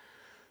mind,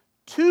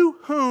 to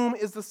whom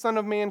is the Son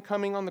of Man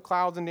coming on the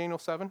clouds in Daniel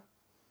 7?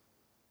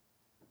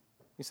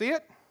 You see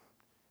it?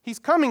 He's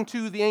coming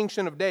to the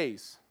Ancient of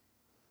Days.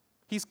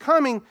 He's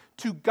coming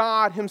to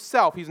God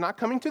himself. He's not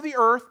coming to the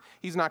earth.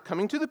 He's not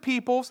coming to the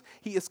peoples.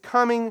 He is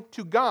coming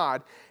to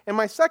God. And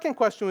my second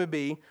question would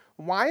be,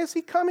 why is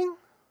he coming?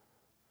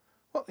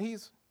 Well,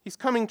 he's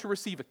coming to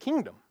receive a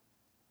kingdom.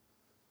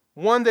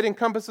 One that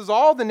encompasses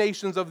all the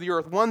nations of the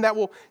earth. One that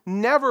will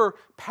never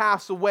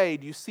pass away.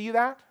 Do you see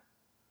that?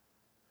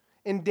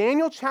 In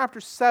Daniel chapter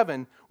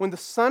 7, when the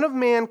Son of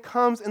Man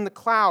comes in the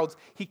clouds,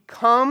 he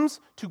comes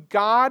to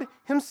God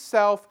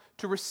himself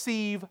to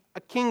receive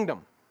a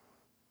kingdom.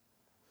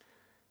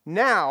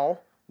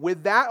 Now,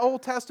 with that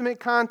Old Testament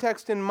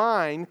context in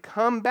mind,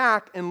 come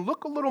back and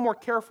look a little more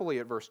carefully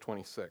at verse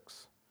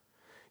 26.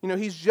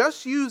 He's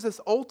just used this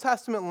Old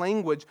Testament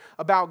language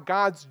about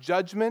God's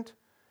judgment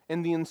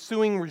and the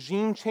ensuing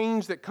regime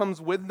change that comes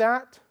with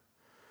that.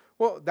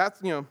 Well,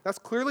 that's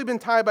clearly been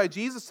tied by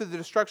Jesus to the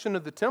destruction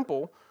of the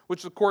temple,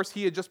 which, of course,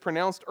 he had just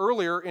pronounced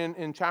earlier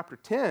in chapter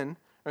 10,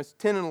 or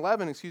 10 and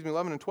 11,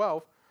 11 and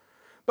 12.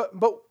 But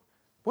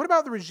what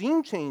about the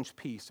regime change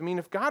piece?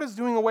 If God is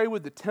doing away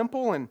with the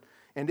temple and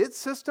its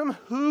system,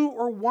 who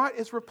or what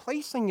is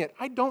replacing it?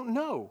 I don't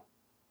know.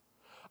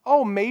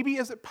 Oh, maybe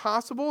is it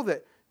possible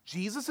that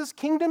Jesus'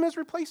 kingdom is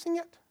replacing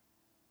it?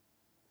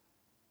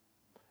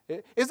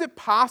 Is it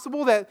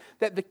possible that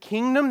the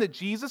kingdom that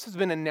Jesus has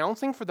been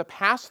announcing for the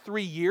past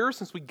 3 years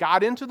since we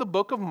got into the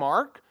book of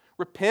Mark,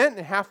 repent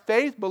and have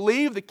faith,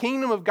 believe the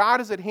kingdom of God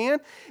is at hand,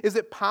 is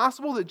it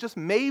possible that just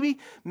maybe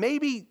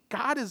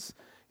God is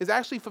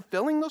actually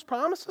fulfilling those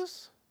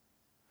promises?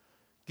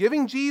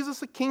 Giving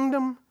Jesus a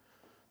kingdom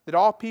that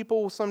all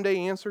people will someday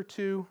answer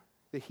to,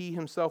 that he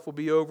himself will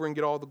be over and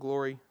get all the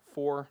glory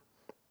for.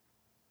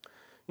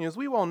 As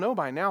we well know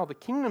by now, the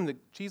kingdom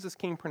that Jesus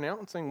came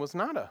pronouncing was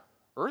not a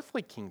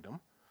earthly kingdom.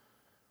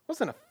 It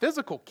wasn't a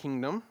physical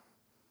kingdom.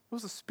 It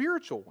was a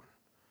spiritual one.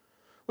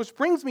 Which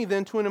brings me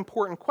then to an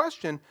important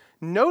question.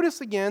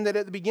 Notice again that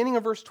at the beginning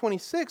of verse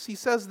 26, he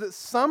says that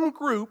some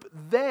group,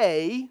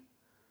 they,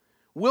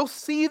 will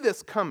see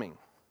this coming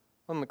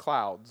on the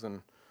clouds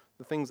and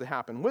the things that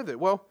happen with it.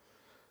 Well,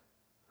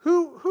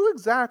 who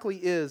exactly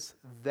is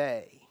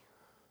they?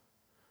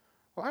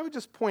 Well, I would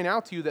just point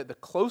out to you that the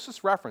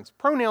closest reference,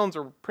 pronouns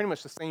are pretty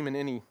much the same in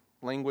any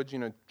language.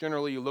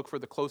 Generally you look for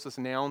the closest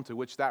noun to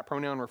which that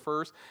pronoun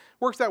refers.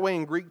 Works that way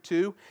in Greek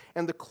too.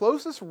 And the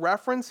closest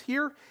reference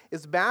here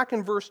is back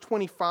in verse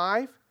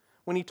 25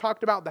 when he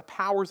talked about the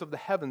powers of the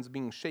heavens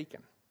being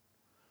shaken.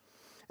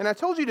 And I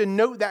told you to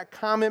note that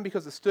comment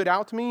because it stood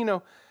out to me.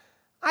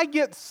 I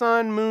get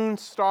sun, moon,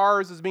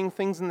 stars as being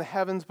things in the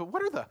heavens, but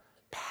what are the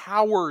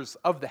powers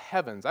of the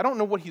heavens? I don't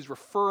know what he's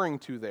referring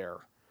to there.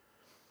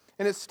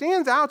 And it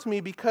stands out to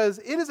me because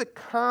it is a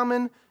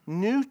common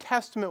New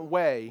Testament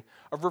way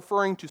of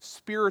referring to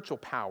spiritual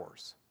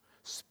powers,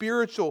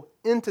 spiritual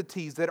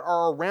entities that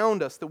are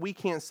around us that we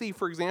can't see.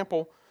 For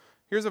example,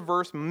 here's a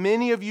verse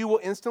many of you will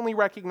instantly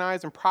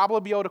recognize and probably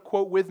be able to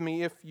quote with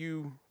me if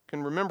you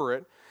can remember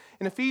it.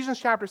 In Ephesians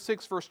chapter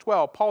 6, verse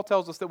 12, Paul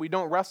tells us that we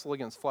don't wrestle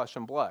against flesh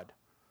and blood.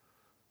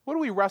 What do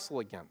we wrestle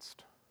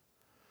against?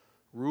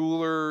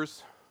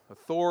 Rulers,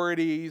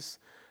 authorities.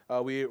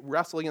 We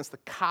wrestle against the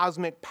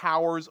cosmic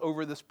powers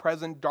over this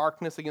present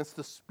darkness, against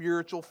the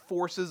spiritual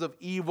forces of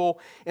evil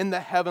in the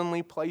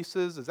heavenly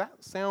places. Does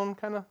that sound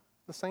kind of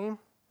the same?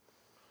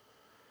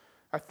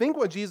 I think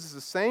what Jesus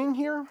is saying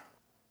here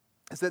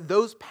is that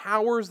those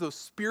powers, those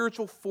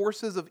spiritual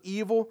forces of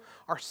evil,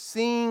 are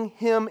seeing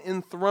him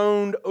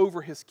enthroned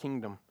over his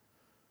kingdom.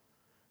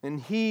 And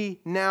he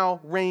now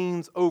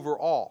reigns over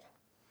all.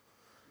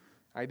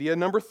 Idea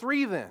number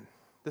 3 then,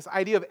 this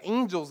idea of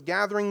angels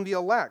gathering the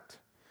elect.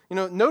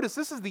 Notice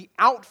this is the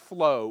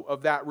outflow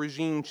of that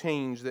regime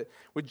change that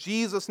with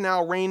Jesus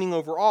now reigning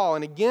over all.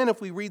 And again, if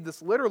we read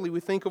this literally,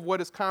 we think of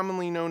what is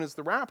commonly known as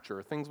the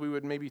rapture, things we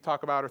would maybe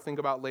talk about or think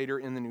about later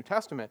in the New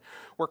Testament,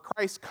 where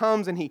Christ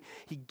comes and he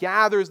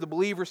gathers the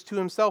believers to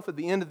himself at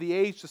the end of the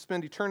age to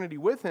spend eternity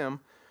with him.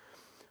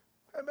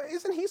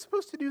 Isn't he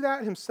supposed to do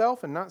that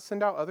himself and not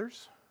send out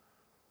others?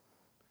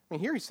 I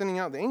mean, here he's sending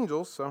out the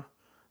angels, so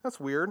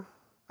that's weird.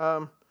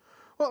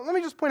 Well, let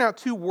me just point out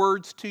two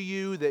words to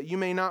you that you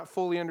may not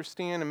fully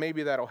understand, and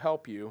maybe that'll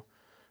help you.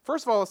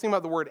 First of all, let's think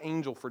about the word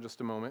angel for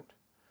just a moment.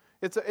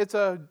 It's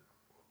a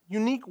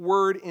unique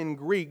word in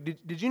Greek.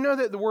 Did you know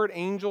that the word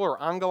angel,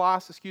 or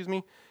angelos,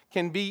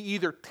 can be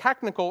either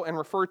technical and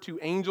refer to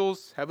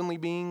angels, heavenly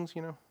beings,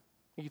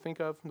 you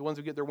think of, the ones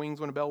who get their wings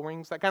when a bell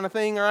rings, that kind of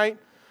thing, all right?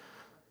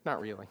 Not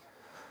really.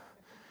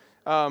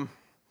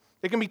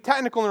 It can be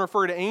technical and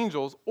refer to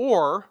angels,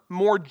 or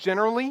more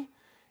generally,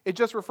 it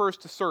just refers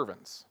to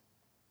servants.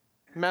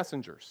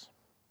 Messengers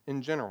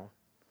in general.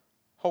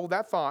 Hold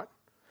that thought.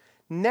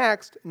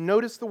 Next,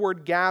 notice the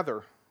word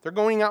gather. They're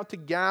going out to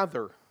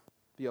gather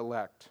the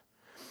elect.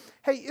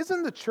 Hey,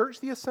 isn't the church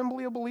the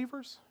assembly of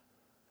believers?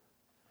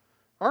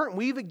 Aren't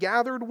we the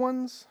gathered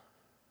ones?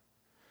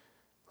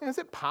 Is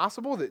it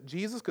possible that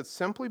Jesus could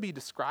simply be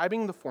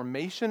describing the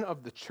formation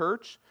of the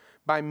church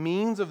by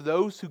means of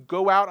those who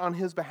go out on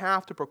his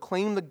behalf to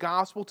proclaim the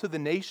gospel to the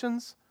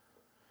nations?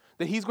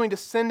 That he's going to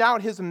send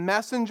out his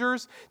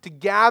messengers to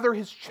gather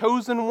his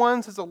chosen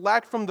ones, his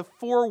elect from the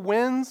four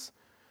winds.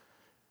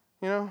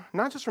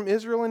 Not just from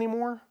Israel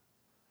anymore,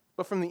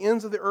 but from the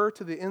ends of the earth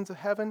to the ends of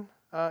heaven.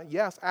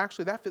 Yes,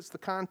 actually, that fits the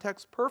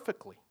context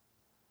perfectly.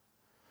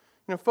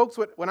 Folks,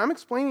 what I'm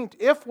explaining,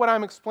 if what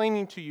I'm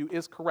explaining to you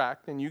is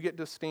correct, and you get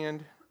to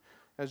stand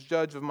as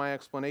judge of my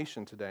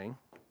explanation today,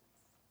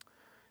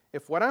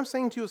 if what I'm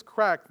saying to you is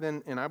correct,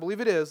 then, and I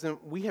believe it is, then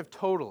we have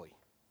totally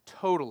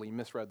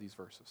misread these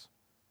verses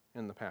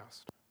in the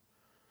past.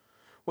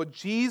 What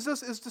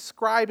Jesus is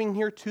describing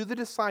here to the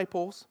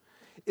disciples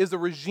is a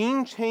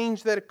regime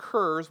change that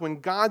occurs when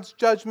God's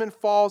judgment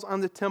falls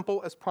on the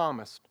temple as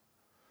promised.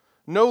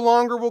 No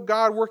longer will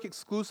God work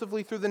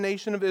exclusively through the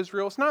nation of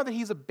Israel. It's not that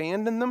he's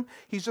abandoned them.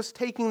 He's just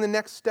taking the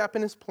next step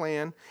in his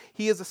plan.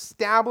 He is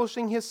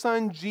establishing his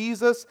son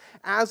Jesus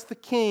as the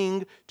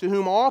king to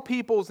whom all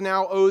peoples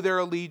now owe their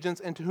allegiance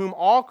and to whom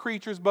all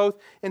creatures both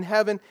in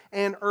heaven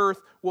and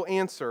earth will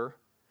answer.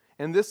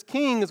 And this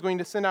king is going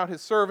to send out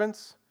his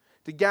servants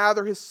to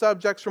gather his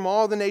subjects from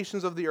all the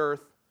nations of the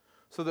earth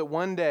so that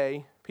one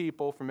day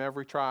people from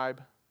every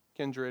tribe,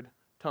 kindred,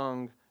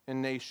 tongue,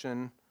 and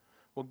nation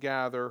will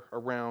gather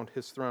around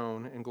his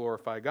throne and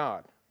glorify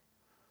God.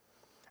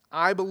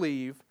 I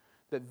believe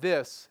that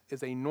this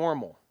is a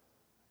normal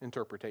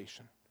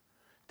interpretation,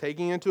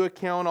 taking into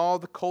account all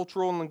the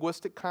cultural and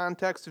linguistic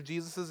context of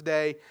Jesus'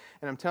 day,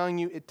 and I'm telling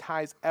you, it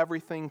ties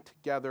everything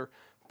together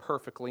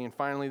perfectly. And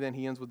finally, then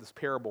he ends with this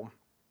parable.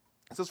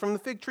 It says, from the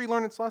fig tree,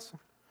 learn its lesson.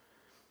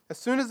 As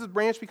soon as the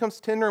branch becomes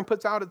tender and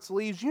puts out its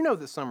leaves, you know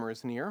that summer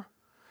is near.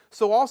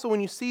 So also, when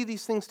you see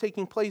these things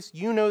taking place,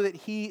 you know that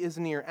he is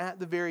near at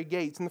the very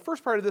gates. And the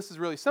first part of this is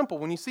really simple.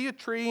 When you see a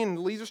tree and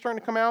the leaves are starting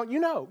to come out, you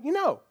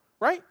know,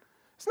 right?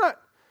 It's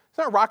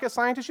not rocket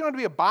scientist. You don't have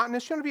to be a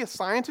botanist. You don't have to be a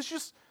scientist.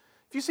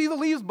 If you see the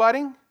leaves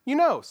budding, you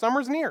know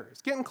summer's near.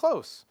 It's getting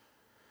close.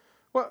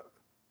 Well,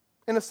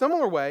 in a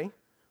similar way,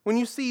 when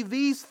you see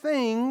these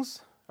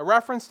things, a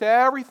reference to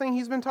everything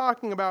he's been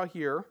talking about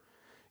here,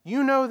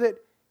 you know that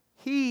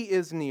he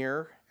is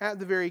near at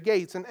the very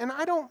gates. And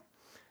I don't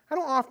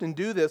often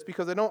do this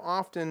because I don't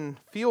often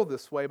feel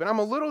this way, but I'm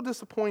a little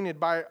disappointed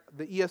by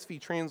the ESV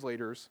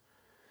translators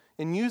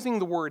in using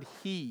the word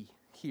he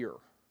here.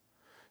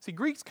 See,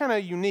 Greek's kind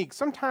of unique.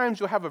 Sometimes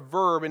you'll have a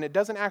verb and it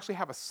doesn't actually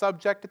have a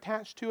subject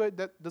attached to it.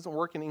 That doesn't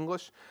work in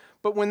English.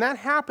 But when that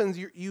happens,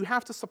 you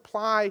have to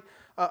supply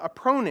a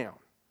pronoun.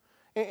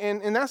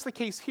 And that's the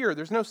case here.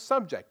 There's no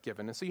subject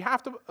given. And so you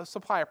have to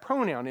supply a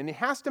pronoun, and it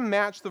has to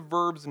match the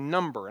verb's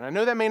number. And I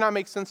know that may not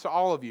make sense to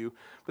all of you,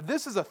 but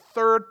this is a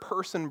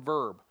third-person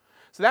verb.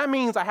 So that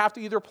means I have to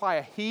either apply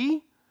a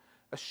he,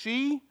 a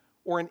she,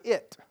 or an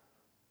it.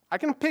 I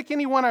can pick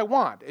any one I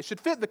want. It should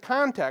fit the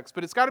context,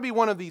 but it's got to be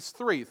one of these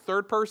three.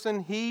 Third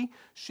person, he,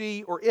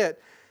 she, or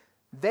it.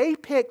 They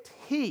picked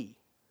he.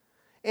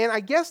 And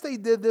I guess they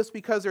did this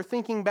because they're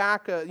thinking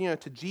back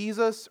to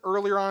Jesus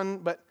earlier on,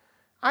 but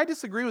I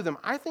disagree with them.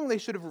 I think they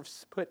should have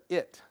put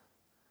it.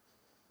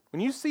 When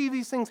you see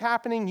these things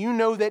happening, you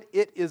know that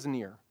it is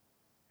near.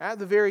 At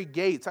the very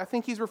gates. I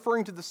think he's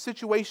referring to the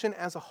situation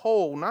as a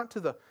whole, not to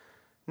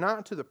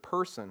the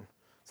person.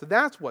 So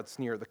that's what's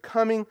near, the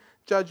coming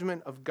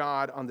judgment of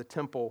God on the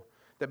temple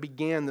that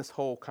began this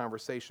whole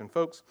conversation.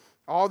 Folks,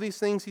 all these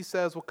things he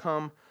says will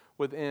come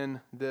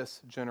within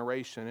this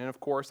generation. And of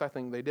course, I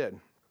think they did.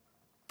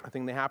 I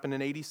think they happened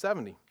in AD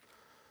 70.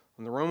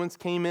 When the Romans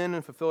came in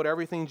and fulfilled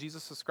everything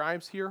Jesus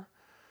describes here,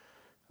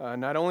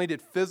 not only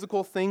did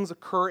physical things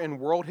occur in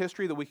world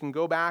history that we can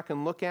go back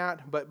and look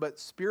at, but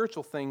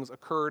spiritual things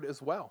occurred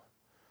as well.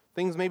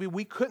 things maybe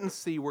we couldn't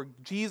see, where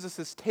Jesus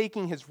is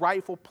taking his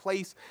rightful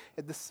place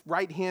at the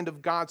right hand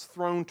of God's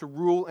throne to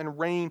rule and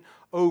reign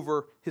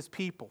over his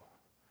people.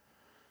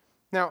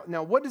 Now,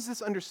 what does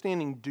this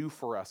understanding do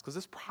for us? Because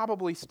this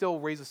probably still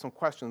raises some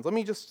questions. Let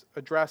me just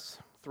address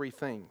 3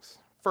 things.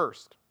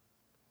 First,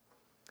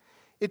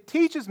 it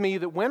teaches me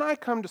that when I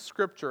come to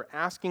Scripture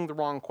asking the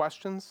wrong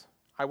questions,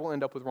 I will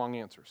end up with wrong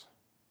answers.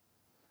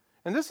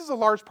 And this is a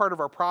large part of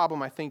our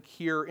problem, I think,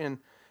 here in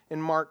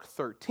Mark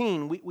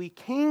 13. We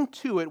came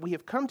to it, we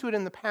have come to it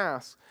in the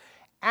past,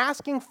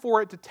 asking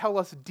for it to tell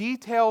us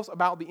details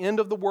about the end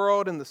of the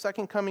world and the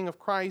second coming of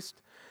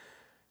Christ,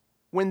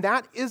 when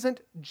that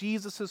isn't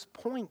Jesus'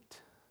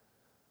 point.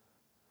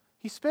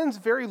 He spends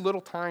very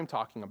little time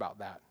talking about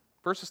that.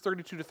 Verses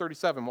 32 to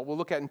 37, what we'll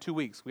look at in 2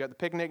 weeks. We got the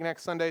picnic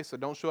next Sunday, so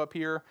don't show up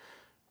here.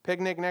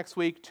 Picnic next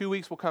week, 2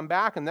 weeks we'll come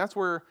back, and that's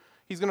where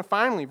he's going to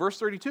finally, verse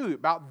 32,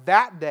 about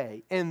that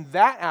day and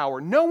that hour.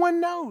 No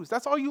one knows.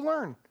 That's all you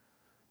learn.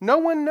 No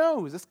one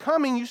knows. It's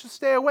coming. You should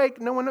stay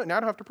awake. No one knows. Now I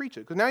don't have to preach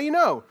it, because now you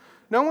know.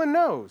 No one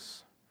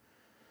knows.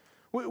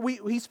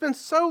 We spend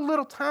so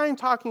little time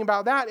talking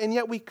about that, and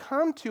yet we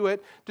come to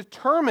it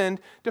determined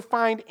to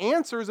find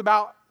answers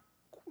about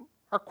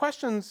our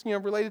questions,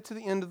 related to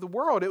the end of the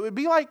world. It would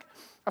be like, I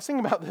was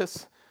thinking about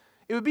this,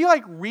 it would be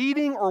like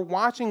reading or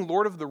watching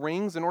Lord of the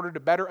Rings in order to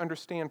better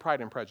understand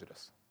Pride and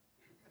Prejudice.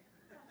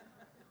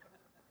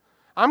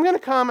 I'm going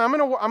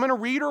to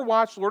read or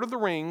watch Lord of the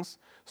Rings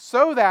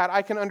so that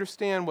I can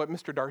understand what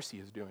Mr. Darcy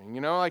is doing.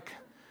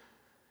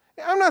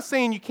 I'm not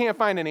saying you can't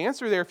find an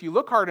answer there if you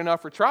look hard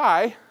enough or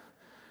try.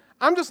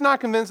 I'm just not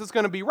convinced it's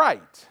going to be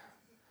right.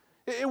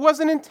 It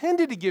wasn't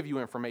intended to give you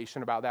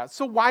information about that,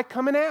 so why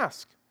come and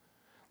ask?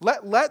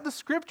 Let the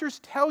Scriptures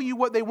tell you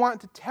what they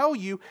want to tell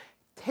you.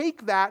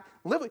 Take that,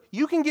 live it.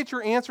 You can get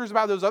your answers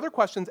about those other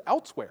questions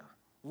elsewhere,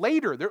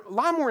 later. A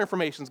lot more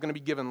information is going to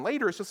be given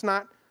later. It's just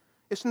not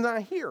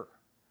here.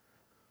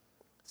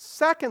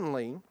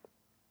 Secondly,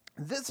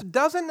 this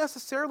doesn't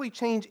necessarily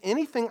change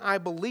anything I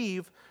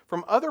believe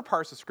from other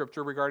parts of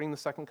Scripture regarding the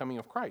second coming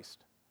of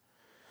Christ.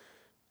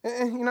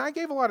 And I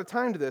gave a lot of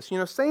time to this.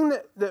 Saying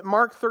that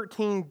Mark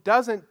 13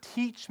 doesn't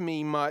teach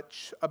me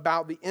much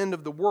about the end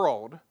of the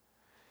world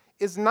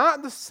is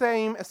not the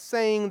same as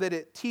saying that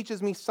it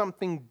teaches me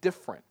something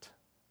different.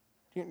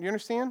 Do you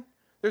understand?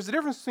 There's a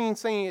difference between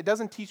saying it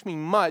doesn't teach me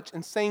much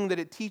and saying that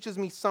it teaches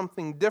me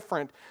something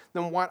different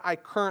than what I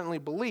currently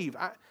believe.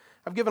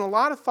 I've given a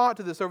lot of thought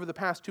to this over the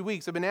past 2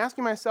 weeks. I've been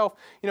asking myself,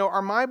 do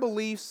my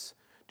beliefs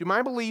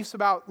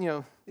about,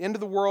 the end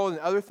of the world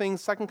and other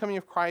things, second coming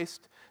of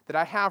Christ, that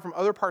I have from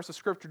other parts of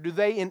Scripture, do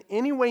they in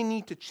any way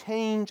need to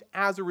change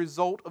as a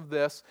result of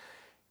this?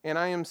 And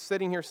I am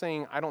sitting here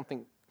saying, I don't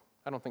think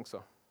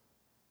so.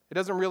 It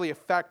doesn't really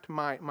affect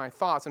my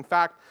thoughts. In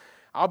fact,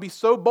 I'll be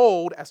so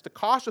bold as to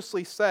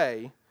cautiously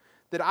say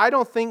that I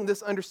don't think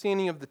this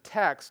understanding of the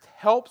text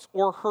helps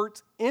or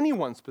hurts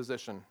anyone's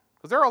position.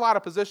 Because there are a lot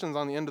of positions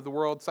on the end of the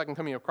world, second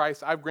coming of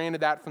Christ. I've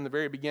granted that from the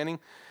very beginning.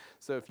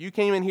 So if you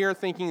came in here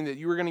thinking that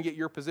you were going to get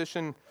your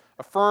position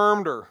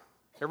affirmed or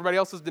everybody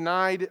else is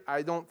denied,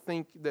 I don't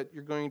think that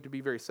you're going to be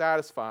very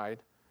satisfied.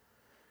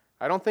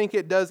 I don't think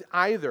it does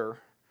either.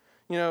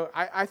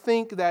 I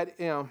think that,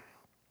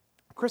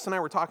 Chris and I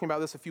were talking about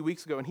this a few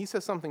weeks ago, and he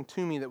said something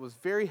to me that was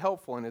very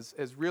helpful and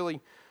has really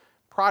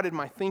prodded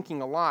my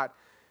thinking a lot.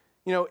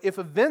 If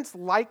events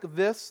like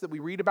this that we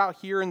read about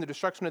here in the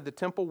destruction of the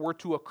temple were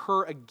to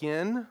occur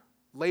again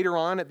later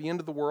on at the end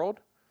of the world,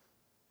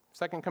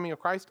 second coming of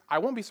Christ, I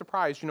won't be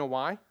surprised. You know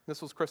why?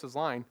 This was Chris's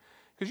line.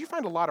 Because you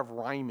find a lot of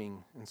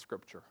rhyming in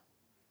Scripture.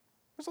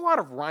 There's a lot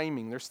of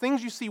rhyming. There's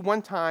things you see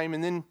one time,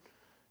 and then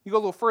you go a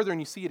little further and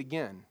you see it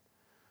again.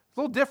 It's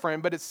a little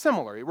different, but it's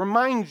similar. It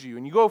reminds you,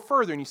 and you go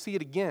further and you see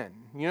it again.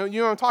 You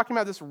know what I'm talking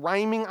about, this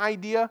rhyming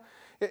idea?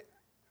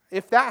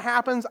 If that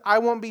happens, I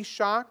won't be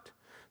shocked.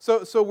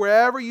 So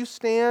wherever you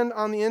stand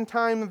on the end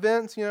time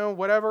events,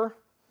 whatever,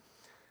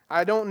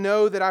 I don't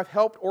know that I've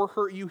helped or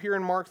hurt you here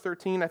in Mark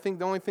 13. I think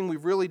the only thing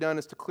we've really done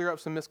is to clear up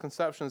some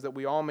misconceptions that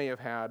we all may have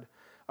had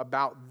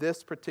about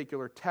this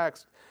particular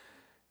text.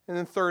 And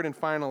then third and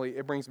finally,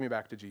 it brings me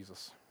back to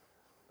Jesus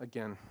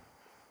again.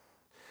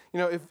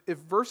 If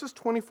verses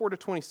 24 to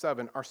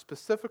 27 are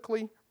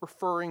specifically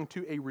referring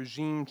to a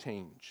regime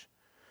change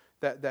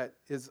that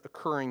is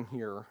occurring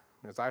here,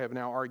 as I have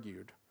now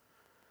argued,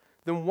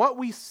 then what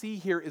we see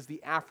here is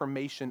the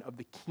affirmation of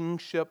the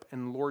kingship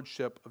and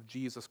lordship of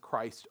Jesus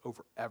Christ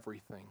over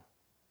everything.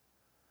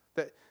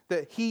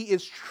 That he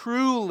is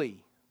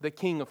truly the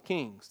King of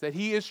Kings, that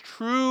he is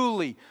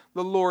truly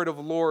the Lord of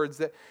Lords,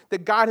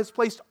 that God has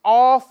placed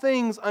all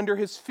things under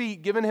his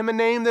feet, given him a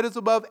name that is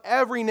above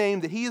every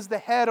name, that he is the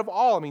head of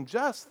all.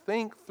 Just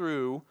think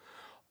through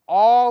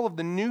all of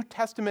the New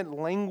Testament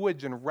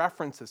language and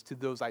references to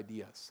those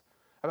ideas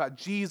about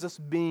Jesus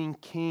being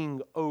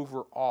king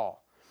over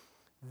all.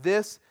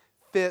 This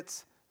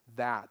fits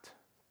that.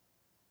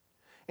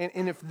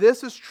 And if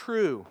this is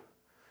true,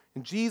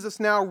 and Jesus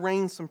now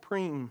reigns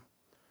supreme,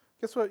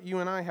 guess what you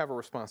and I have a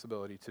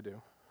responsibility to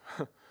do?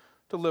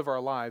 To live our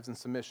lives in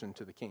submission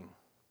to the King.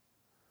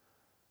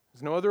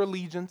 There's no other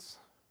allegiance.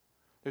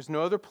 There's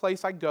no other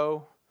place I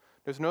go.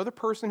 There's no other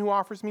person who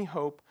offers me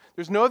hope.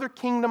 There's no other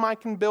kingdom I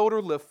can build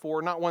or live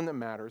for, not one that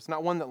matters,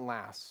 not one that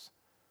lasts.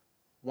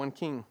 One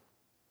king,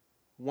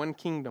 one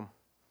kingdom,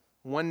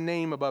 one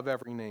name above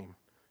every name.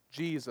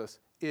 Jesus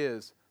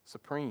is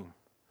supreme.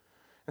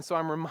 And so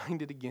I'm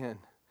reminded again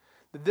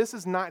that this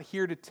is not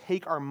here to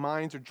take our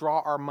minds or draw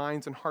our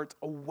minds and hearts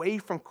away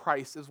from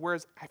Christ, as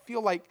whereas I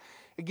feel like,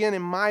 again,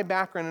 in my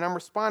background, and I'm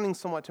responding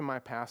somewhat to my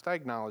past, I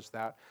acknowledge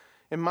that.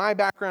 In my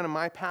background and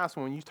my past,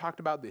 when you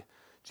talked about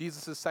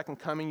Jesus' second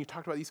coming, you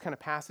talked about these kind of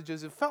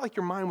passages, it felt like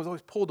your mind was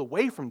always pulled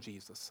away from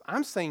Jesus.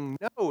 I'm saying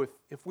no,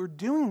 if we're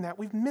doing that,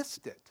 we've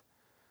missed it.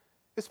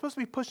 It's supposed to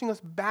be pushing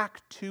us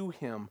back to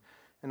him,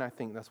 and I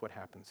think that's what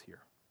happens here.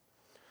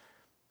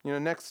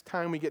 Next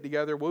time we get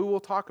together, we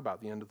will talk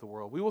about the end of the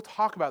world. We will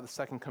talk about the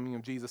second coming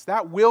of Jesus.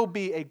 That will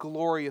be a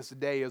glorious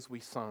day as we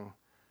sung.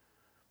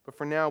 But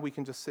for now, we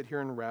can just sit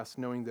here and rest,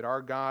 knowing that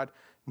our God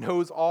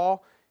knows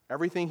all.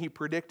 Everything he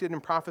predicted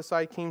and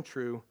prophesied came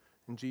true,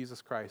 and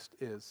Jesus Christ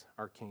is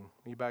our King.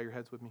 Will you bow your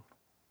heads with me?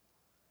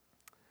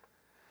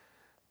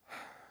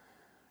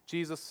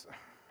 Jesus,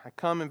 I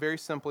come and very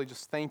simply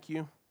just thank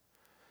you.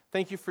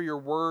 Thank you for your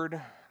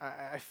word.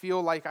 I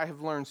feel like I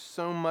have learned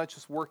so much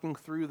just working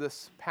through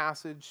this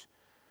passage.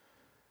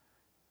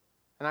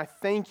 And I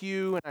thank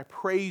you and I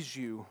praise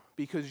you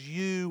because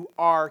you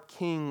are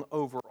king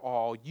over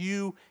all.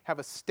 You have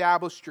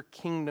established your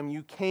kingdom.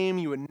 You came,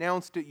 you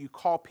announced it, you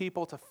call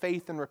people to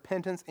faith and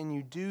repentance, and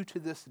you do to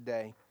this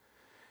day.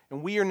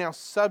 And we are now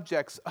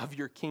subjects of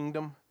your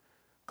kingdom,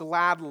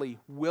 gladly,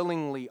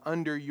 willingly,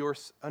 under your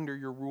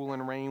rule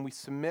and reign. We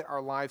submit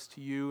our lives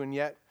to you, and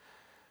yet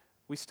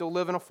we still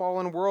live in a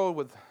fallen world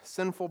with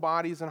sinful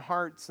bodies and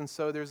hearts, and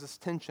so there's this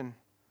tension.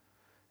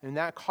 And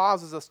that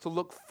causes us to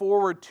look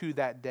forward to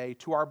that day,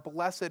 to our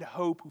blessed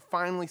hope who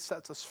finally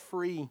sets us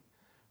free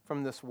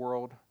from this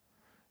world.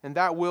 And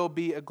that will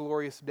be a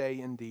glorious day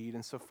indeed.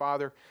 And so,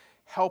 Father,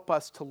 help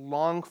us to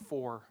long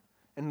for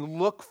and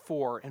look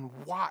for and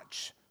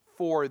watch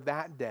for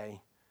that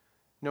day,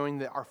 knowing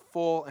that our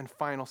full and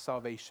final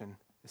salvation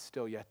is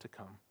still yet to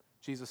come.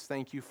 Jesus,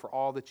 thank you for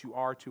all that you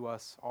are to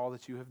us, all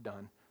that you have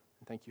done.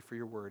 And thank you for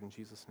your word in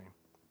Jesus' name.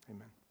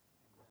 Amen.